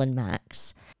Kyle and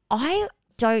Max. I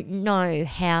don't know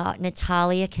how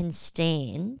Natalia can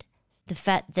stand the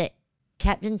fact that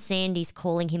Captain Sandy's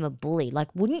calling him a bully. Like,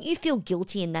 wouldn't you feel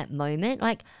guilty in that moment?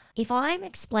 Like, if I'm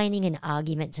explaining an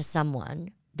argument to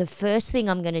someone, the first thing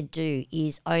I'm going to do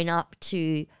is own up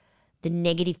to the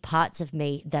negative parts of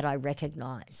me that I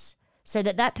recognize so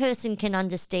that person can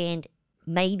understand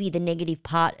maybe the negative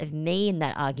part of me in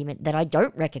that argument that I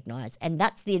don't recognize. And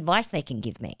that's the advice they can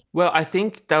give me. Well, I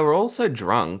think they were also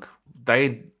drunk.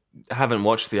 They haven't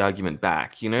watched the argument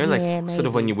back, Yeah, sort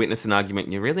of when maybe. you witness an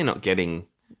argument, you're really not getting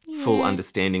full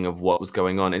understanding of what was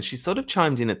going on. And she sort of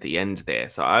chimed in at the end there.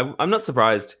 So I'm not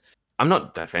surprised. I'm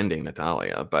not defending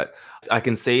Natalia, but I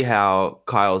can see how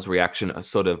Kyle's reaction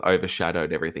sort of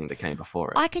overshadowed everything that came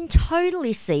before it. I can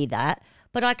totally see that,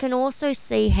 but I can also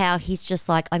see how he's just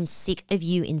like, I'm sick of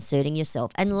you inserting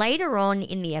yourself. And later on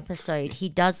in the episode, he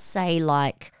does say,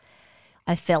 like,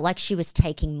 I felt like she was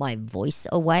taking my voice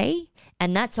away.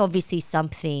 And that's obviously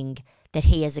something that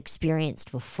he has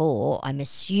experienced before, I'm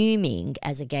assuming,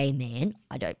 as a gay man.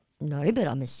 I don't know, but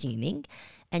I'm assuming.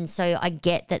 And so I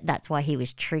get that that's why he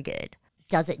was triggered.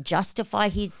 Does it justify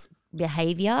his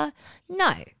behavior?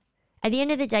 No. At the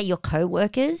end of the day, your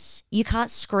co-workers, you can't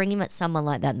scream at someone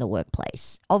like that in the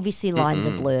workplace. Obviously, lines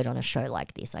are blurred on a show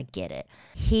like this. I get it.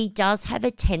 He does have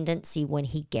a tendency when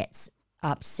he gets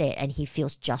upset and he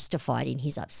feels justified in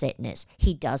his upsetness,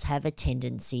 he does have a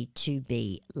tendency to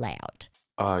be loud.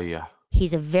 Oh, yeah.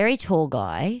 He's a very tall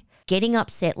guy. Getting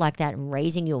upset like that and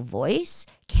raising your voice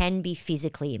can be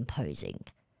physically imposing.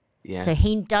 Yeah. So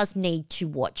he does need to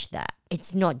watch that.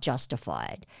 It's not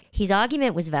justified. His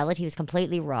argument was valid. He was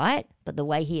completely right. But the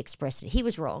way he expressed it, he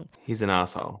was wrong. He's an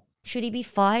asshole. Should he be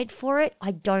fired for it?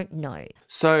 I don't know.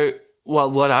 So, well,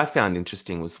 what I found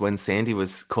interesting was when Sandy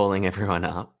was calling everyone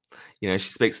up, she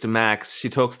speaks to Max, she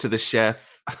talks to the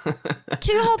chef.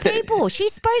 Two whole people. She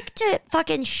spoke to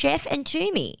fucking Chef and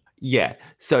Toomey. Yeah.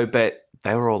 So, but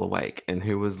they were all awake. And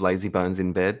who was lazy bones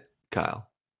in bed? Kyle.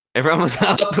 Everyone was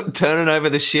up, turning over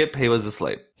the ship. He was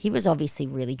asleep. He was obviously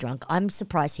really drunk. I'm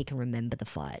surprised he can remember the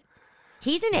fight.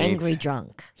 He's an angry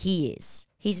drunk. He is.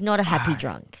 He's not a happy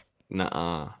drunk.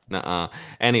 Nuh-uh.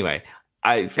 Anyway,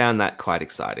 I found that quite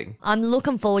exciting. I'm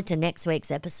looking forward to next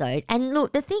week's episode. And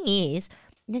look, the thing is,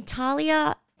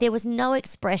 Natalia, there was no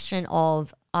expression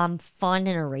of, I'm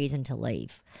finding a reason to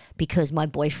leave because my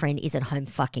boyfriend is at home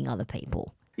fucking other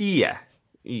people. Yeah.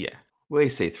 We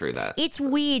see through that. It's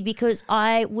weird because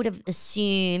I would have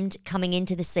assumed coming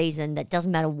into the season that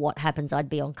doesn't matter what happens, I'd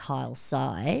be on Kyle's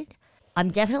side. I'm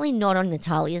definitely not on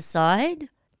Natalia's side,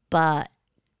 but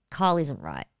Kyle isn't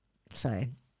right. So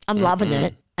I'm loving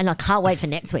it. And I can't wait for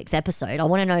next week's episode. I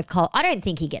want to know if Kyle, I don't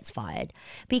think he gets fired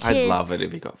because I'd love it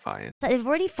if he got fired. they've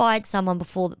already fired someone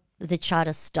before the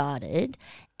charter started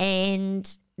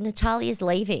and Natalia's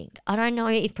leaving. I don't know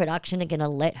if production are going to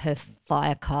let her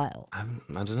fire Kyle. I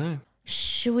don't know.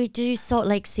 Should we do Salt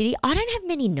Lake City? I don't have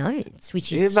many notes,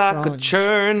 which is If I could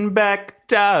turn back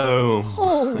down.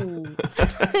 Oh.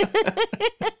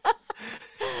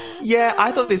 Yeah,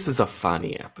 I thought this was a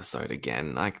funny episode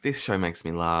again. Like, this show makes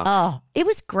me laugh. Oh, it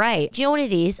was great. Do you know what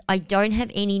it is? I don't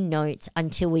have any notes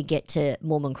until we get to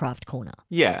Mormon Craft Corner.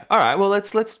 Yeah. All right. Well,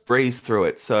 let's breeze through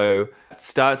it. So it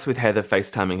starts with Heather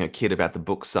FaceTiming her kid about the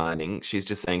book signing. She's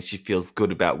just saying she feels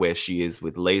good about where she is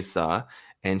with Lisa,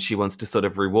 and she wants to sort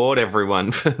of reward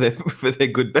everyone for their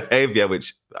good behavior,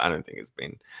 which I don't think has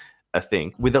been a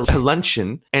thing, with a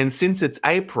luncheon. And since it's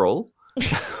April.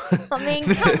 I mean,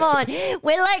 come on.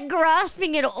 We're like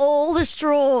grasping at all the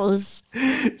straws.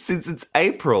 Since it's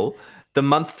April, the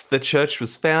month the church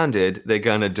was founded, they're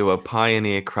going to do a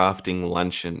pioneer crafting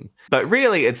luncheon. But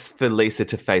really, it's for Lisa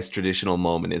to face traditional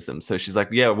Mormonism. So she's like,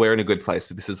 yeah, we're in a good place,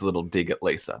 but this is a little dig at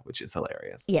Lisa, which is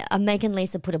hilarious. Yeah, I'm making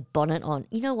Lisa put a bonnet on.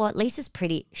 You know what? Lisa's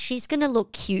pretty. She's going to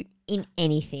look cute in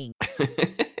anything.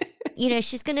 You know,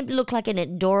 she's going to look like an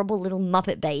adorable little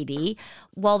Muppet baby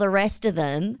while the rest of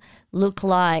them look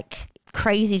like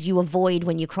crazies you avoid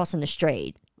when you're crossing the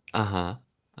street. I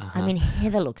mean,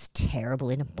 Heather looks terrible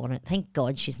in a bonnet. Thank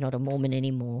God she's not a Mormon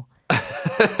anymore.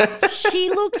 She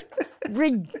looked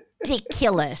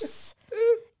ridiculous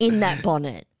in that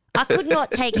bonnet. I could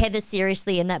not take Heather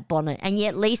seriously in that bonnet. And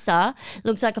yet Lisa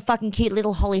looks like a fucking cute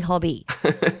little Holly Hobby.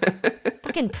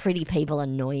 Fucking pretty people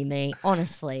annoy me,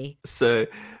 honestly. So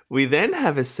we then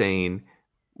have a scene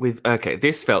with, okay,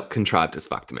 this felt contrived as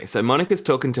fuck to me. So Monica's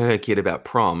talking to her kid about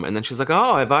prom, and then she's like,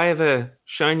 oh, have I ever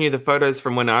shown you the photos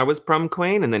from when I was prom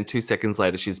queen? And then 2 seconds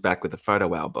later, she's back with a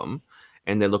photo album,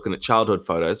 and they're looking at childhood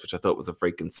photos, which I thought was a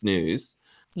freaking snooze.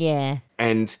 Yeah.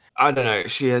 And I don't know,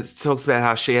 talks about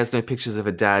how she has no pictures of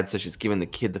her dad, so she's given the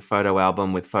kid the photo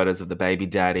album with photos of the baby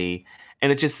daddy.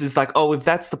 And it just is like, oh, if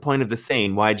that's the point of the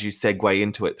scene, why'd you segue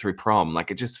into it through prom? Like,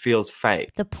 it just feels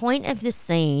fake. The point of the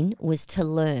scene was to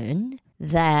learn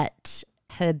that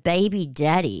her baby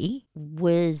daddy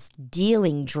was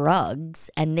dealing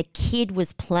drugs and the kid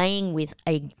was playing with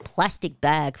a plastic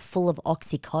bag full of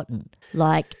Oxycontin.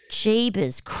 Like,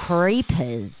 jeebus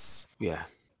creepers. Yeah.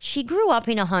 She grew up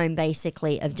in a home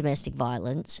basically of domestic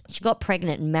violence. She got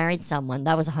pregnant and married someone.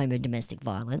 That was a home of domestic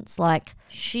violence. Like,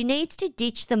 she needs to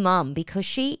ditch the mum because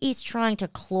she is trying to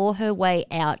claw her way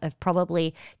out of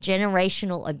probably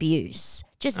generational abuse.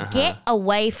 Just get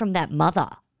away from that mother.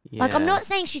 Yeah. Like, I'm not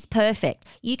saying she's perfect.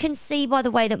 You can see by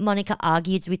the way that Monica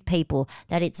argues with people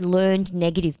that it's learned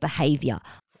negative behavior.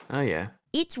 Oh, yeah.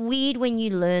 It's weird when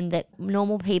you learn that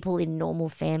normal people in normal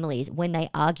families, when they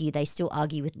argue, they still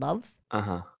argue with love.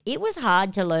 It was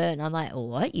hard to learn. I'm like, oh,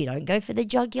 what? You don't go for the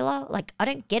jugular? Like, I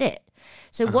don't get it.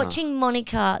 So watching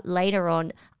Monica later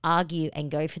on argue and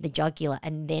go for the jugular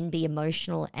and then be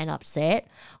emotional and upset,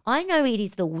 I know it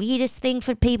is the weirdest thing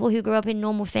for people who grew up in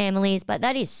normal families, but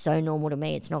that is so normal to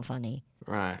me. It's not funny.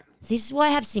 Right. So this is why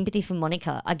I have sympathy for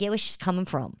Monica. I get where she's coming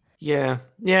from. Yeah.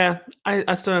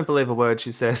 I still don't believe a word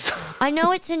she says. I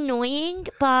know it's annoying,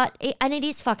 but it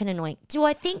is fucking annoying. Do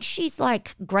I think she's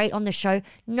like great on the show?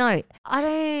 No. I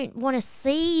don't want to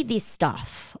see this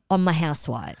stuff on my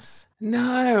housewives.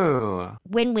 No.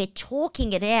 When we're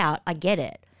talking it out, I get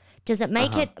it. Does it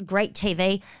make it great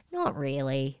TV? Not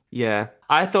really. Yeah.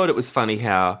 I thought it was funny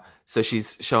how, so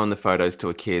she's showing the photos to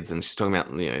her kids and she's talking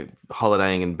about,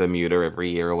 holidaying in Bermuda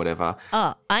every year or whatever.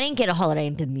 Oh, I didn't get a holiday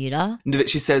in Bermuda. But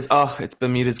she says, oh,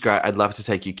 Bermuda's great. I'd love to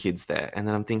take you kids there. And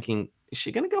then I'm thinking, is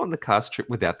she going to go on the cast trip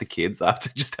without the kids after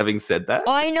just having said that?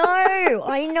 I know.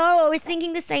 I was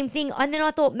thinking the same thing. And then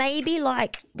I thought maybe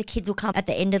like the kids will come at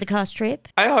the end of the cast trip.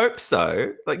 I hope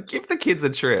so. Like, give the kids a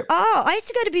trip. Oh, I used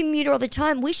to go to Bermuda all the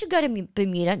time. We should go to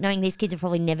Bermuda, knowing these kids have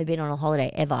probably never been on a holiday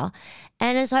ever.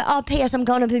 And it's like, oh, P.S. I'm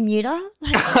going to Bermuda.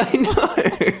 Like, I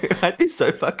know. I'd be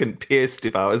so fucking pissed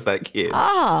if I was that kid.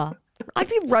 I'd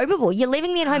be ropeable. You're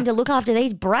leaving me at home to look after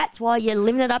these brats while you're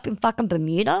living it up in fucking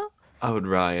Bermuda? I would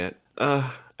riot.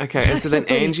 Okay, and so then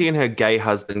Angie and her gay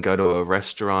husband go to a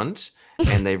restaurant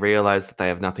and they realize that they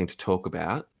have nothing to talk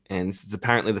about. And this is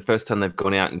apparently the first time they've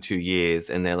gone out in 2 years.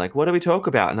 And they're like, what do we talk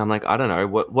about? And I'm like, I don't know.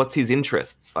 What's his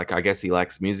interests? Like, I guess he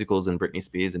likes musicals and Britney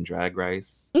Spears and Drag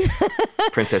Race.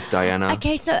 Princess Diana.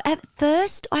 Okay, so at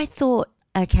first I thought,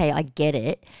 okay, I get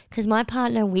it. Because my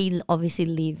partner, we obviously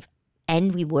live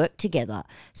and we work together.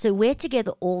 So we're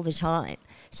together all the time.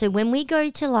 So when we go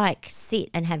to like sit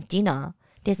and have dinner,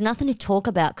 there's nothing to talk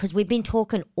about because we've been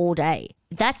talking all day.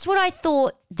 That's what I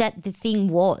thought that the thing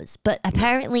was, but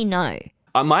apparently no.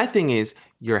 My thing is,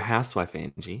 you're a housewife,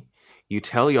 Angie. You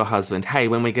tell your husband, hey,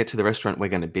 when we get to the restaurant, we're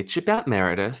going to bitch about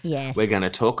Meredith. Yes. We're going to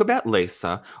talk about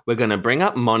Lisa. We're going to bring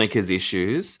up Monica's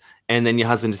issues. And then your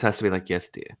husband just has to be like, yes,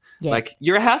 dear. Yeah. Like,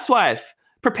 you're a housewife.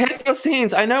 Prepare for your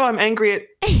scenes. I know I'm angry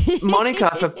at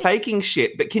Monica for faking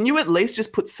shit, but can you at least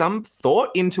just put some thought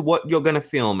into what you're going to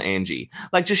film, Angie?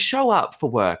 Like, just show up for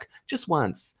work just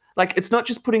once. Like, it's not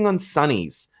just putting on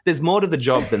sunnies. There's more to the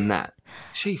job than that.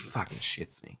 She fucking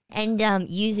shits me. And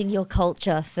using your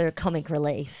culture for comic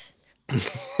relief.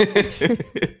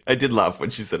 I did laugh when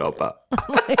she said oppa. Oh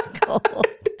my God.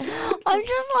 I'm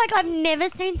just like, I've never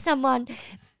seen someone,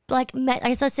 like,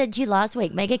 as I said to you last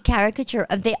week, make a caricature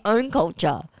of their own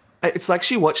culture. It's like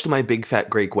she watched My Big Fat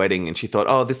Greek Wedding and she thought,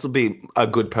 oh, this will be a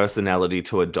good personality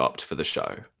to adopt for the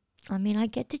show. I mean, I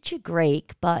get that you're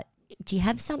Greek, but do you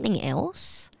have something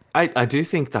else? I do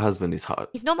think the husband is hot.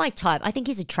 He's not my type. I think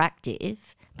he's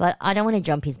attractive, but I don't want to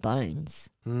jump his bones.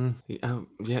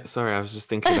 Yeah, sorry, I was just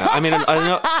thinking about. I mean, I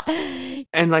know,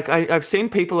 and like I've seen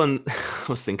people on. I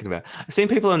was thinking about. I've seen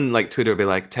people on like Twitter be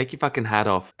like, "Take your fucking hat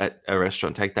off at a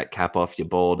restaurant. Take that cap off. You're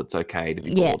bald. It's okay to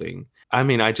be balding." I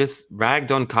mean, I just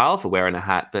ragged on Kyle for wearing a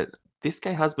hat, but this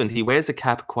gay husband, he wears a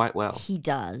cap quite well. He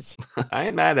does. I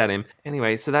ain't mad at him.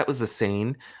 Anyway, so that was the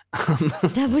scene.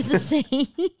 That was a scene.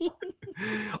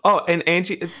 Oh, and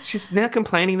Angie, she's now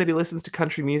complaining that he listens to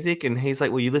country music, and he's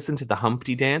like, well, you listen to the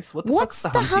Humpty Dance? What's the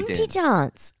Humpty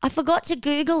Dance? I forgot to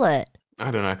Google it.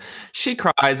 I don't know. She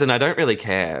cries, and I don't really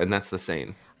care, and that's the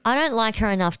scene. I don't like her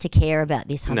enough to care about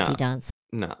this Humpty Dance.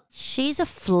 No. She's a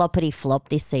floppity flop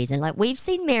this season. Like, we've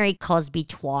seen Mary Cosby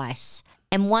twice,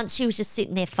 and once she was just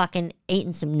sitting there fucking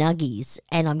eating some nuggies,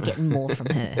 and I'm getting more from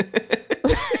her.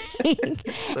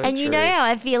 So and you true. know how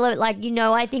I feel, like,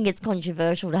 I think it's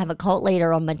controversial to have a cult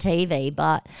leader on my TV,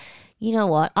 but you know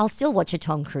what? I'll still watch a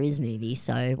Tom Cruise movie,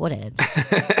 so whatever.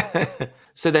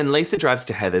 So then Lisa drives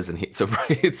to Heather's and hits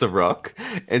a rock.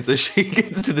 And so she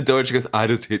gets to the door and she goes, I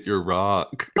just hit your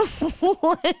rock.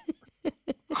 What?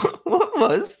 What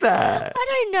was that? I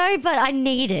don't know, but I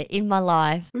need it in my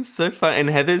life. It was so fun. And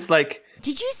Heather's like,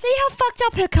 Did you see how fucked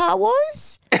up her car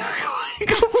was? It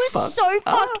was so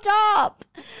fucked up.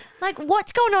 Like,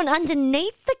 what's going on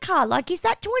underneath the car? Like, is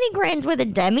that 20 grand's worth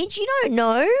of damage? You don't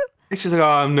know. And she's like,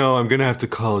 oh, no, I'm going to have to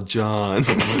call John.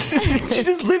 She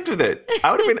just lived with it.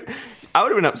 I would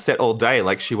have been upset all day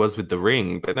like she was with the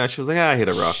ring. But no, she was like, I hit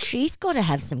a rock. She's got to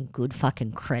have some good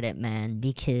fucking credit, man,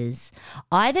 because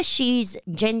either she's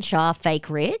Jen Shah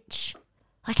fake rich.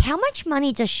 Like, how much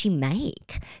money does she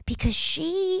make? Because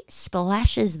she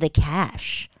splashes the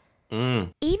cash.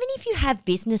 Even if you have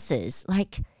businesses,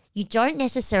 like, you don't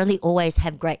necessarily always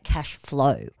have great cash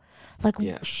flow. Like,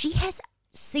 she has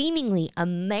seemingly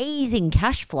amazing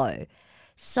cash flow.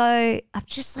 So I'm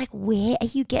just like, where are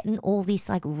you getting all this,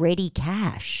 like, ready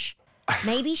cash?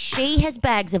 Maybe she has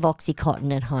bags of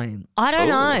Oxycontin at home. I don't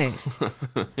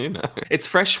know. You know, it's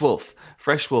Fresh Wolf.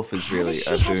 Fresh Wolf is really How a does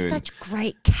she have boon. such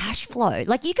great cash flow?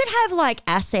 Like, you could have, like,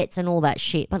 assets and all that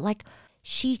shit, but, like,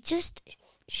 she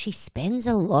spends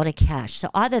a lot of cash. So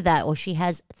either that or she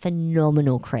has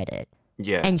phenomenal credit.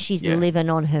 Yeah. And she's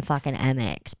living on her fucking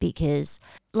Amex because,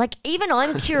 like, even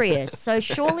I'm curious. So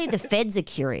surely the feds are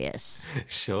curious.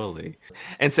 Surely.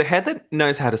 And so Heather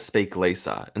knows how to speak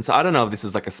Lisa. And so I don't know if this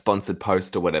is like a sponsored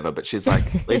post or whatever, but she's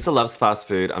like, Lisa loves fast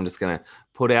food. I'm just going to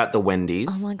put out the Wendy's.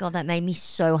 Oh my God, that made me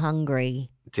so hungry.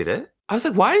 Did it? I was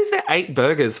like, why is there 8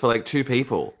 burgers for like 2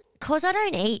 people? Because I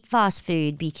don't eat fast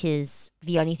food because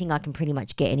the only thing I can pretty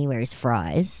much get anywhere is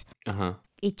fries. Uh-huh.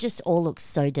 It just all looks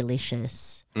so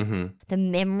delicious. Mm-hmm. The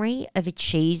memory of a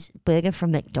cheeseburger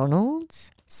from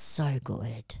McDonald's, so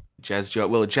good.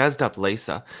 It jazzed up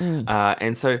Lisa.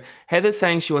 And so Heather's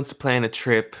saying she wants to plan a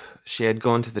trip. She had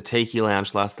gone to the Tiki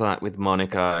Lounge last night with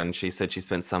Monica and she said she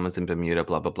spent summers in Bermuda,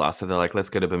 blah, blah, blah. So they're like,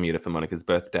 let's go to Bermuda for Monica's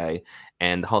birthday.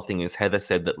 And the whole thing is Heather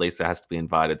said that Lisa has to be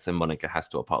invited, so Monica has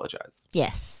to apologize.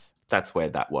 Yes. That's where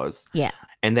that was. Yeah.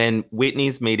 And then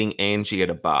Whitney's meeting Angie at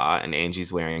a bar and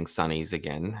Angie's wearing sunnies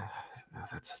again.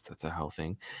 That's a whole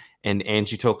thing. And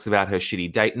Angie talks about her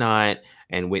shitty date night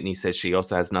and Whitney says she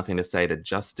also has nothing to say to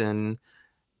Justin.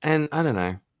 And I don't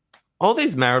know. All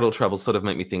these marital troubles sort of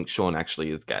make me think Sean actually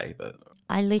is gay, but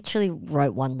I literally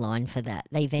wrote one line for that.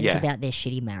 They vent about their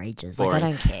shitty marriages. Like, Boring. I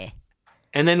don't care.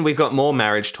 And then we got more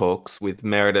marriage talks with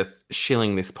Meredith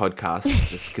shilling this podcast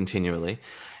just continually.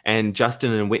 And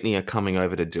Justin and Whitney are coming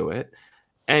over to do it.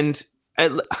 And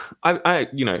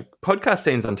podcast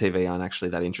scenes on TV aren't actually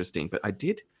that interesting, but I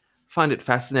did find it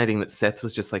fascinating that Seth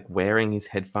was just like wearing his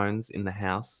headphones in the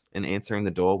house and answering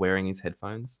the door wearing his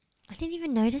headphones. I didn't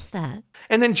even notice that.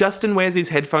 And then Justin wears his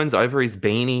headphones over his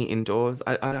beanie indoors.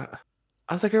 I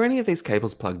was like, are any of these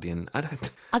cables plugged in?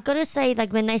 I got to say,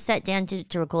 like, when they sat down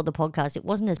to record the podcast, it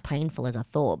wasn't as painful as I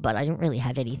thought, but I didn't really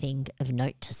have anything of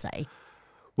note to say.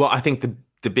 Well, I think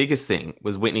the biggest thing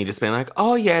was Whitney just being like,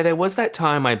 oh, yeah, there was that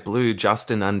time I blew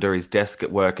Justin under his desk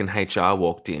at work and HR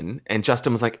walked in. And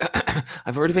Justin was like,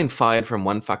 I've already been fired from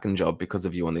one fucking job because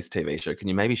of you on this TV show. Can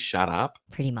you maybe shut up?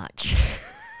 Pretty much.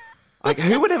 Like,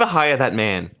 who would ever hire that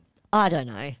man? I don't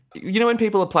know. You know, when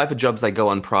people apply for jobs, they go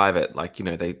on private, like, you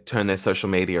know, they turn their social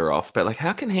media off. But, like,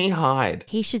 how can he hide?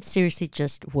 He should seriously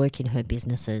just work in her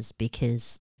businesses,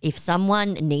 because if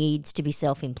someone needs to be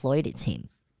self-employed, it's him.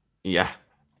 Yeah.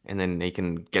 And then he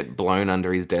can get blown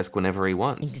under his desk whenever he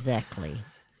wants. Exactly.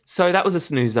 So that was a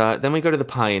snoozer. Then we go to the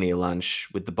Pioneer lunch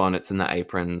with the bonnets and the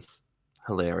aprons.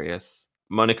 Hilarious.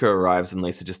 Monica arrives and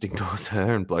Lisa just ignores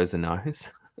her and blows her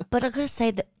nose. But I gotta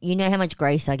say that you know how much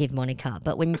grace I give Monica,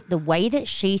 but when the way that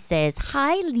she says,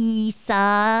 "Hi,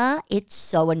 Lisa," it's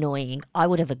so annoying. I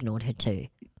would have ignored her too.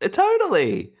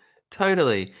 Totally.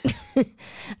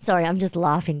 Sorry, I'm just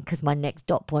laughing because my next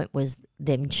dot point was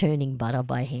them churning butter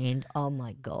by hand. Oh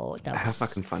my God. That How was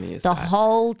fucking funny is the that?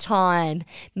 whole time.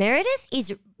 Meredith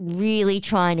is really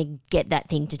trying to get that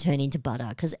thing to turn into butter,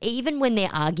 because even when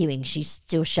they're arguing, she's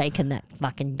still shaking that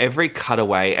fucking... Every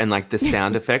cutaway and like the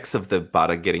sound effects of the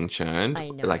butter getting churned, I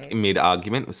know. like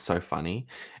mid-argument, was so funny.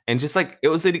 And just like, it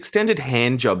was an extended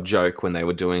hand job joke when they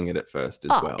were doing it at first as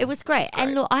well. It was great.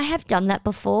 And look, I have done that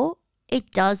before.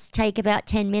 It does take about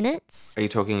 10 minutes. Are you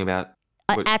talking about...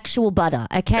 Actual butter,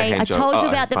 okay? I job. told you Oh,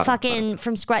 about the butter, fucking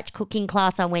from scratch cooking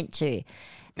class I went to.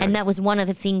 And that was one of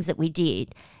the things that we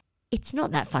did. It's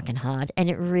not that fucking hard, and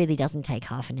it really doesn't take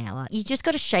half an hour. You just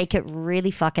got to shake it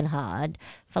really fucking hard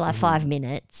for like 5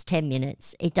 minutes, 10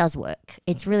 minutes. It does work.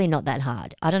 It's really not that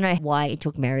hard. I don't know why it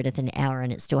took Meredith an hour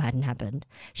and it still hadn't happened.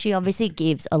 She obviously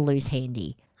gives a loose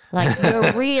handy. Like,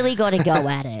 you really got to go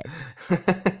at it.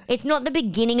 It's not the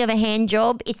beginning of a hand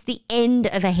job. It's the end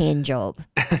of a hand job.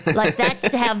 Like,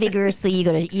 that's how vigorously you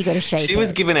got to shake it. She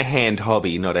was given a hand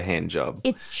hobby, not a hand job.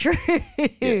 It's true.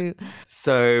 Yeah.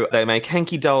 So they make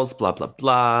hanky dolls, blah, blah,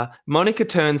 blah. Monica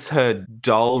turns her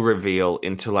doll reveal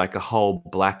into like a whole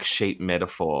black sheep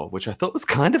metaphor, which I thought was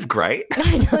kind of great.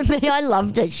 I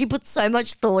loved it. She put so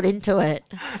much thought into it.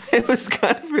 It was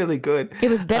kind of really good. It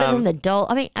was better than the doll.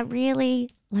 I mean, I really...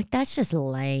 Like, that's just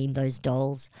lame, those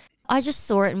dolls. I just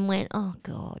saw it and went, oh,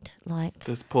 God. Like,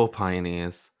 Those poor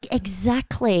pioneers.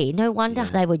 Exactly. No wonder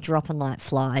they were dropping like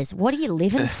flies. What are you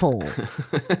living for?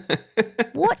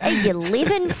 What are you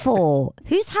living for?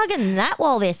 Who's hugging that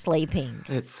while they're sleeping?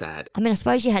 It's sad. I mean, I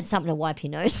suppose you had something to wipe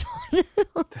your nose on.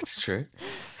 That's true.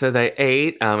 So they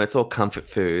eat. It's all comfort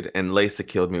food. And Lisa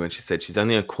killed me when she said she's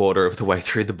only a quarter of the way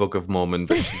through the Book of Mormon,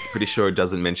 but she's pretty sure it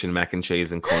doesn't mention mac and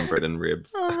cheese and cornbread and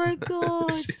ribs. Oh, my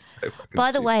God. She's so fucking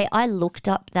By the stupid. way, I looked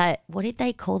up that, what did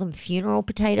they call them? Funeral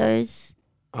potatoes?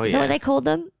 Oh, Is yeah. that what they called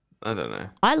them? I don't know.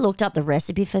 I looked up the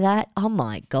recipe for that. Oh,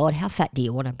 my God. How fat do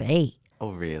you want to be?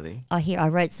 Oh, really? I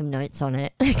wrote some notes on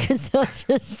it because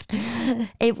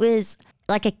it was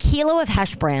like a kilo of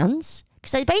hash browns.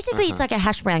 So basically it's like a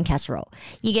hash brown casserole.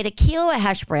 You get a kilo of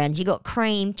hash browns, you got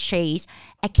cream, cheese,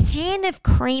 a can of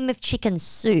cream of chicken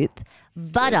soup,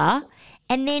 butter,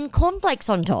 and then cornflakes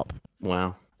on top.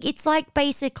 Wow. It's like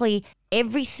basically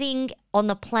everything on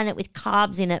the planet with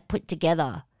carbs in it put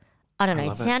together. I don't know. It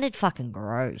love it. sounded fucking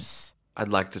gross. I'd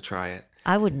like to try it.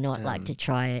 I would not like to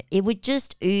try it. It would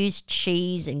just ooze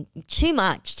cheese and too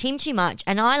much.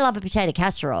 And I love a potato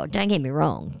casserole. Don't get me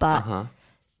wrong, but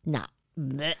nah.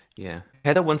 Blech. Yeah.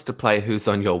 Heather wants to play Who's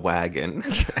on Your Wagon,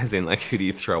 as in, like, who do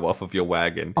you throw off of your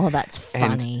wagon? Oh, that's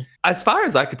funny. And as far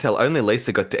as I could tell, only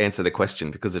Lisa got to answer the question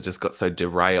because it just got so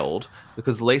derailed.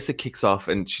 Because Lisa kicks off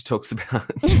and she talks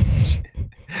about,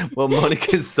 well,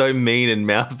 Monica's so mean and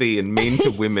mouthy and mean to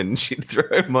women, she'd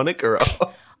throw Monica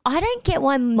off. I don't get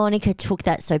why Monica took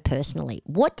that so personally.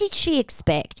 What did she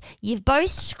expect? You've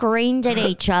both screamed at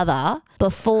each other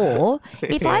before.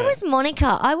 If I was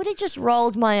Monica, I would have just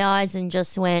rolled my eyes and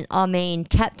just went, I mean,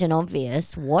 Captain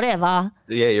Obvious, whatever.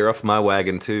 Yeah, you're off my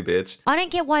wagon too, bitch. I don't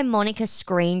get why Monica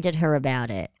screamed at her about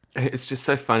it. It's just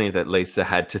so funny that Lisa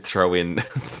had to throw in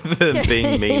the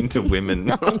being mean to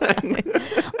women.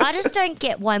 I just don't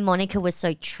get why Monica was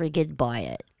so triggered by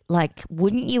it. Like,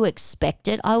 wouldn't you expect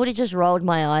it? I would have just rolled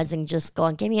my eyes and just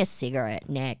gone, give me a cigarette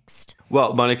next.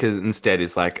 Well, Monica instead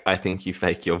is like, I think you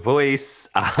fake your voice.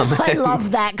 I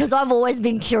love that because I've always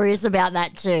been curious about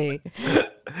that too.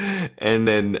 And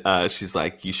then she's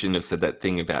like, you shouldn't have said that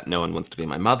thing about no one wants to be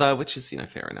my mother, which is,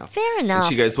 fair enough. Fair And enough.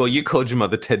 she goes, well, you called your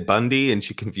mother Ted Bundy, and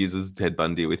she confuses Ted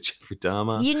Bundy with Jeffrey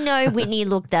Dahmer. You know Whitney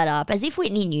looked that up, as if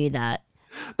Whitney knew that.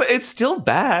 But it's still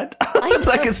bad.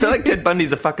 Like, it's not like Ted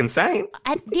Bundy's a fucking saint.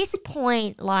 At this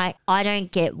point, like, I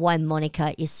don't get why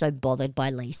Monica is so bothered by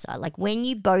Lisa. Like, when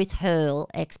you both hurl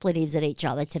expletives at each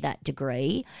other to that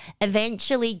degree,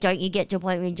 eventually don't you get to a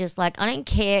point where you're just like, I don't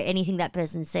care anything that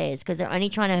person says because they're only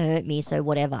trying to hurt me, so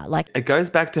whatever. Like, It goes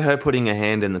back to her putting her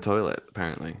hand in the toilet,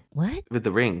 apparently, what? with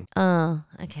the ring. Oh,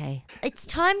 okay. It's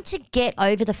time to get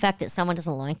over the fact that someone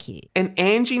doesn't like you. And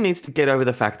Angie needs to get over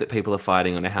the fact that people are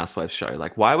fighting on a Housewives show.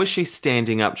 Like, why was she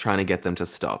standing up trying to get them to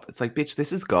stop? It's like, bitch,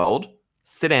 this is gold.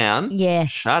 Sit down. Yeah.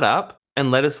 Shut up and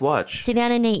let us watch. Sit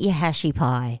down and eat your hashy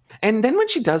pie. And then when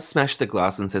she does smash the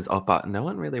glass and says, Oppa, no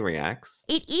one really reacts.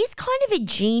 It is kind of a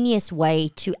genius way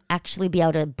to actually be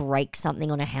able to break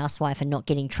something on a housewife and not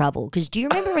get in trouble. Because do you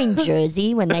remember in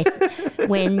Jersey when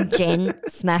Jen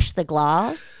smashed the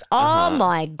glass? Oh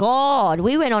my God.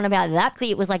 We went on about that.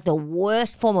 It was like the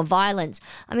worst form of violence.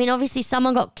 I mean, obviously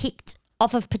someone got kicked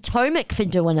off of Potomac for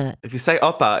doing it. If you say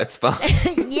Oppa, it's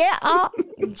fine. Yeah,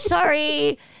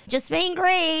 sorry. Just being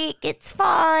Greek. It's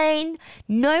fine.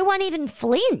 No one even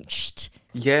flinched.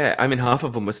 Yeah, I mean, half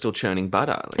of them were still churning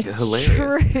butter. Like, It's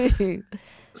hilarious. true.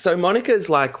 So Monica's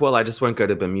like, well, I just won't go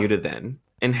to Bermuda then.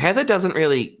 And Heather doesn't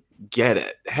really get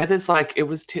it. Heather's like, it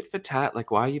was tit for tat.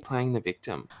 Like, why are you playing the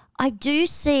victim? I do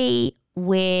see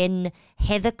when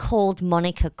Heather called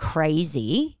Monica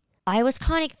crazy, I was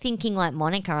kind of thinking like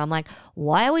Monica. I'm like,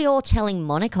 why are we all telling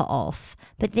Monica off?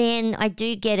 But then I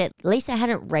do get it. Lisa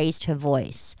hadn't raised her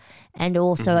voice. And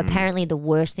also apparently the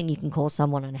worst thing you can call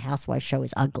someone on a housewife show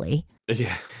is ugly.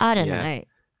 Yeah. I don't know.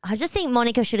 I just think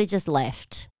Monica should have just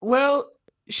left. Well,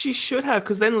 she should have,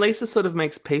 because then Lisa sort of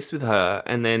makes peace with her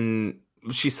and then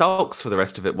she sulks for the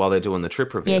rest of it while they're doing the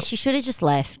trip reveal. Yeah, she should have just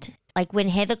left. Like when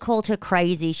Heather called her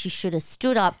crazy, she should have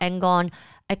stood up and gone,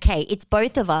 okay, it's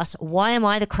both of us. Why am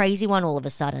I the crazy one all of a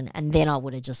sudden? And then I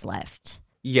would have just left.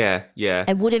 Yeah.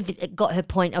 And would have got her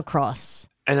point across.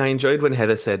 And I enjoyed when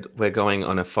Heather said, we're going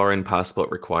on a foreign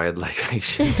passport required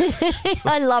location.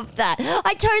 I love that.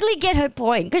 I totally get her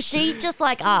point because she, just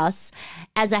like us,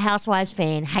 as a Housewives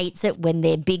fan, hates it when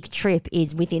their big trip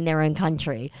is within their own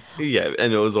country. Yeah,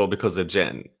 and it was all because of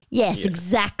Jen. Yes,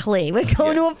 exactly. We're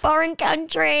going to a foreign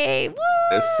country. Woo!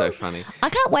 It's so funny. I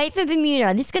can't wait for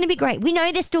Bermuda. This is going to be great. We know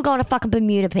they're still going to fucking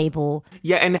Bermuda, people.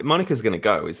 Yeah, and Monica's going to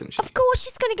go, isn't she? Of course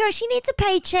she's going to go. She needs a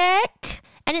paycheck.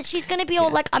 And she's going to be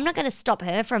all like, I'm not going to stop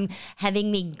her from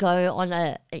having me go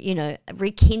on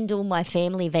rekindle my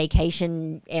family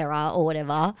vacation era or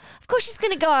whatever. Of course she's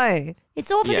going to go. It's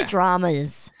all for the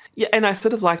dramas. Yeah, and I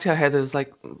sort of liked how Heather was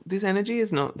like, this energy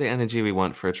is not the energy we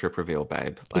want for a trip reveal,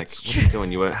 babe. Like, what are you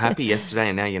doing? You were happy yesterday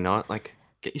and now you're not. Like,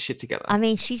 get your shit together. I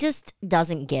mean, she just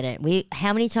doesn't get it.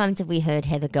 How many times have we heard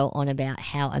Heather go on about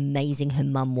how amazing her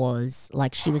mum was?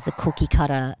 Like she was the cookie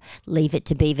cutter, leave it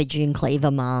to Beaver June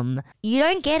Cleaver mum. You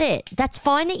don't get it. That's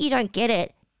fine that you don't get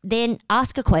it. Then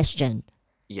ask a question.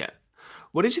 Yeah.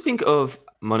 What did you think of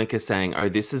Monica saying, oh,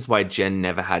 this is why Jen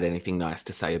never had anything nice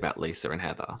to say about Lisa and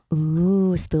Heather?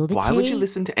 Ooh, spill the tea. Why would you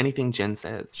listen to anything Jen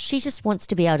says? She just wants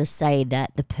to be able to say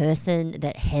that the person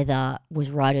that Heather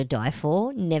was ride or die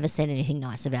for never said anything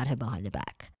nice about her behind her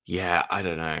back. Yeah, I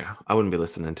don't know. I wouldn't be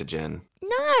listening to Jen.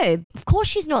 No, of course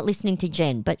she's not listening to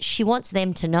Jen, but she wants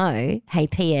them to know, hey,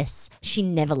 P.S., she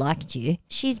never liked you.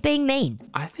 She's being mean.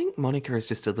 I think Monica is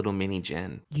just a little mini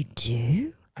Jen. You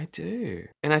do? I do.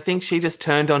 And I think she just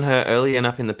turned on her early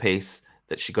enough in the piece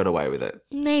that she got away with it.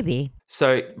 Maybe.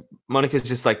 So Monica's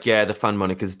just like, yeah, the fun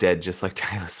Monica's dead, just like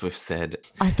Taylor Swift said.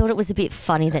 I thought it was a bit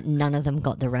funny that none of them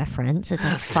got the reference. It's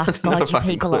like, fuck Not a God, you fucking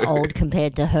people are clue. old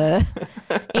compared to her.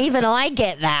 Even I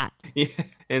get that. Yeah.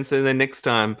 And so the next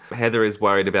time Heather is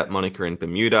worried about Monica in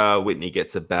Bermuda, Whitney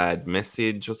gets a bad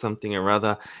message or something or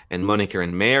other, and Monica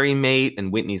and Mary meet,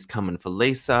 and Whitney's coming for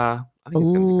Lisa. I think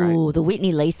it's going to be great. Ooh, the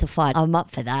Whitney-Lisa fight. I'm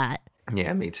up for that.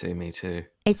 Yeah, me too.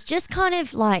 It's just kind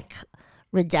of like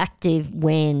reductive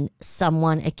when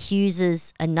someone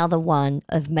accuses another one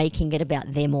of making it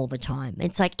about them all the time.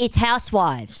 It's like, it's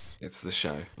Housewives. It's the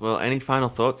show. Well, any final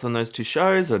thoughts on those two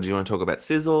shows, or do you want to talk about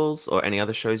Sizzles or any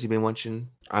other shows you've been watching?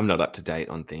 I'm not up to date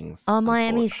on things. Oh,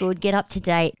 Miami's good. Get up to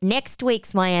date. Next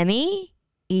week's Miami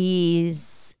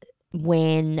is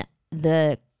when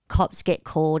the cops get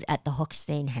called at the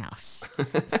Hochstein house.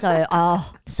 So,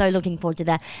 so looking forward to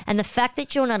that. And the fact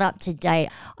that you're not up to date,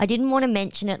 I didn't want to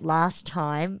mention it last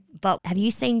time, but have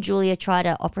you seen Julia try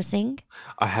to opera sing?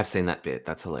 I have seen that bit.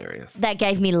 That's hilarious. That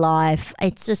gave me life.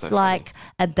 It's just So like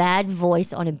a bad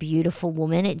voice on a beautiful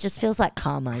woman. It just feels like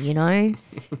karma, you know?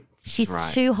 She's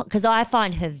Right. too, because I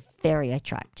find her very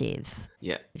attractive.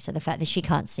 Yeah. So the fact that she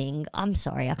can't sing, I'm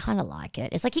sorry, I kind of like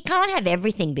it. It's like you can't have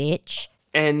everything, bitch.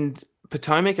 And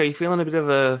Potomac, are you feeling a bit of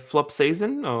a flop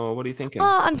season, or what are you thinking?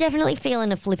 Oh, I'm definitely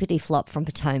feeling a flippity flop from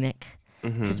Potomac.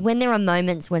 Because when there are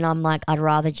moments when I'm like, I'd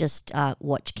rather just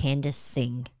watch Candace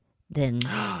sing than,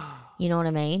 you know what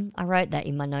I mean? I wrote that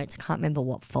in my notes. I can't remember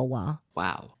what for.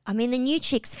 Wow. I mean, the new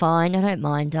chick's fine. I don't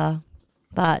mind her.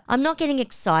 But I'm not getting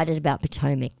excited about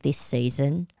Potomac this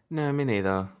season. No, me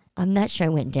neither. That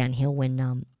show went downhill when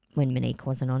Monique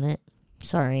wasn't on it.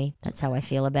 Sorry, that's how I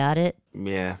feel about it.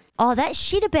 Yeah. Oh, that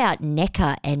shit about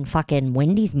Necker and fucking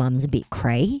Wendy's mum's a bit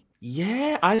cray.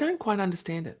 Yeah, I don't quite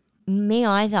understand it. Me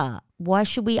either. Why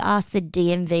should we ask the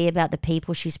DMV about the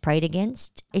people she's prayed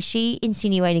against? Is she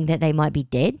insinuating that they might be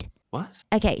dead? What?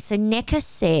 Okay, so Necker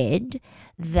said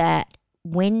that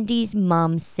Wendy's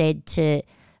mum said to,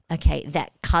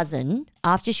 that cousin,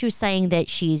 after she was saying that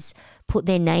she's put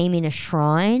their name in a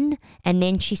shrine, and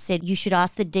then she said you should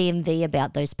ask the DMV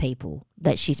about those people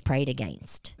that she's prayed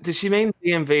against. Does she mean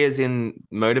DMV as in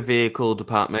motor vehicle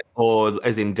department, or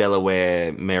as in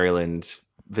Delaware, Maryland,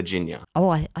 Virginia? Oh,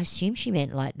 I assume she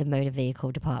meant like the motor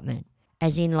vehicle department,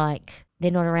 as in like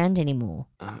they're not around anymore.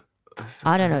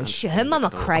 I don't know. Her mama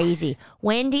crazy.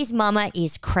 Wendy's mama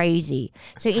is crazy.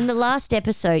 So in the last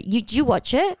episode, did you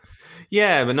watch it?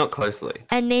 Yeah, but not closely.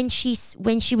 And then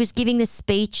when she was giving the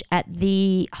speech at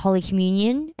the Holy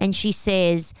Communion, and she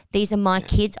says, "These are my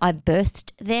kids. I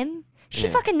birthed them." She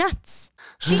fucking nuts.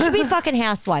 She should be fucking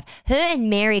housewife. Her and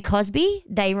Mary Cosby,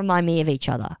 they remind me of each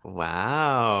other.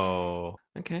 Wow.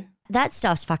 Okay. That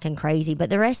stuff's fucking crazy, but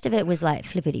the rest of it was like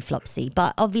flippity flopsy.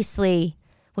 But obviously,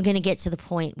 we're going to get to the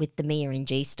point with the Mia and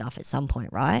G stuff at some point,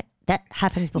 right? That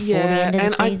happens before the end of the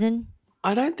season.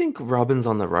 I don't think Robin's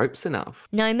on the ropes enough,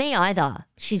 No, me either.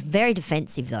 She's very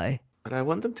defensive though. but I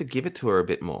want them to give it to her a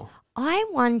bit more. I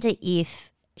wonder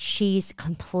if she's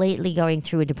completely going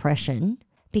through a depression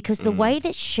because the way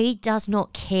that she does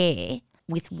not care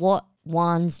with what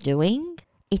Juan's doing,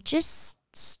 it just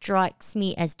strikes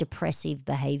me as depressive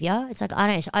behavior. It's like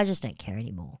I just don't care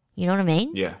anymore. You know what I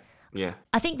mean? Yeah. Yeah.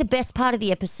 I think the best part of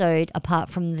the episode, apart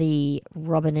from the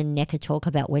Robin and Necker talk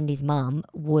about Wendy's mum,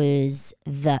 was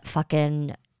that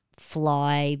fucking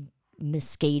fly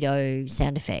mosquito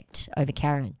sound effect over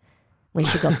Karen when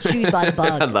she got chewed by the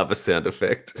I bug. love a sound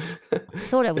effect. I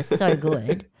thought it was so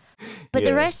good. But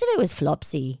the Yeah. rest of it was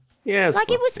flopsy. Yeah, it's Like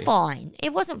it was flopsy. fine.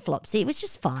 It wasn't flopsy. It was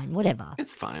just fine. Whatever.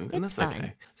 It's fine. It's That's fine.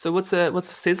 okay. So what's a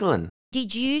sizzling?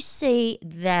 Did you see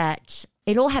that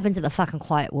it all happens at the fucking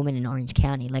Quiet Woman in Orange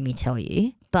County, let me tell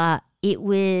you. But it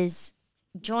was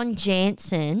John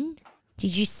Jansen.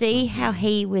 Did you see how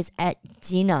he was at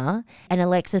dinner and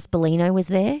Alexis Bellino was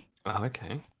there? Oh,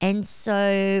 okay. And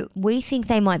so we think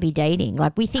they might be dating.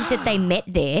 Like we think that they met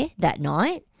there that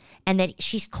night and that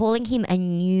she's calling him a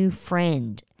new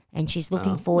friend and she's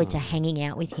looking forward to hanging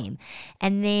out with him.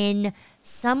 And then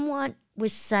someone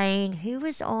was saying, who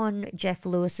was on Jeff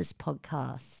Lewis's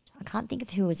podcast? I can't think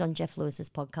of who was on Jeff Lewis's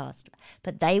podcast,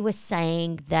 but they were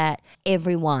saying that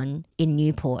everyone in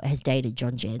Newport has dated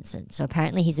John Jansen. So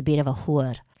apparently he's a bit of a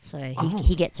whore. So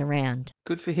he gets around.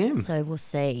 Good for him. So we'll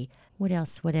see. What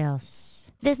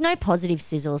else? There's no positive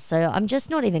sizzles, so I'm just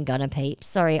not even gonna peep.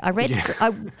 Sorry, I read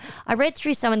I read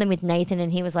through some of them with Nathan,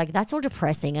 and he was like, "That's all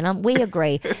depressing," and we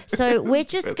agree. So we're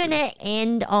just gonna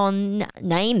end on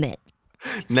name it.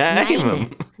 Name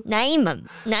them.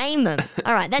 Name them.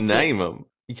 All right, that's Name them.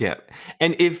 Yeah.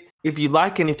 And if you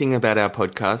like anything about our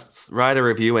podcasts, write a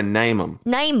review and name them.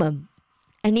 Name them.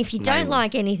 And if you Name don't 'em.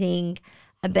 like anything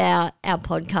about our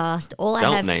podcast, all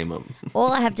Don't name them.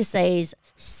 I have to say is,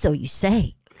 so you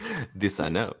say. This I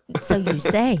know. So you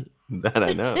say. That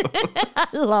I know. I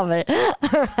love it. All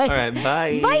right. All right.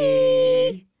 Bye. Bye.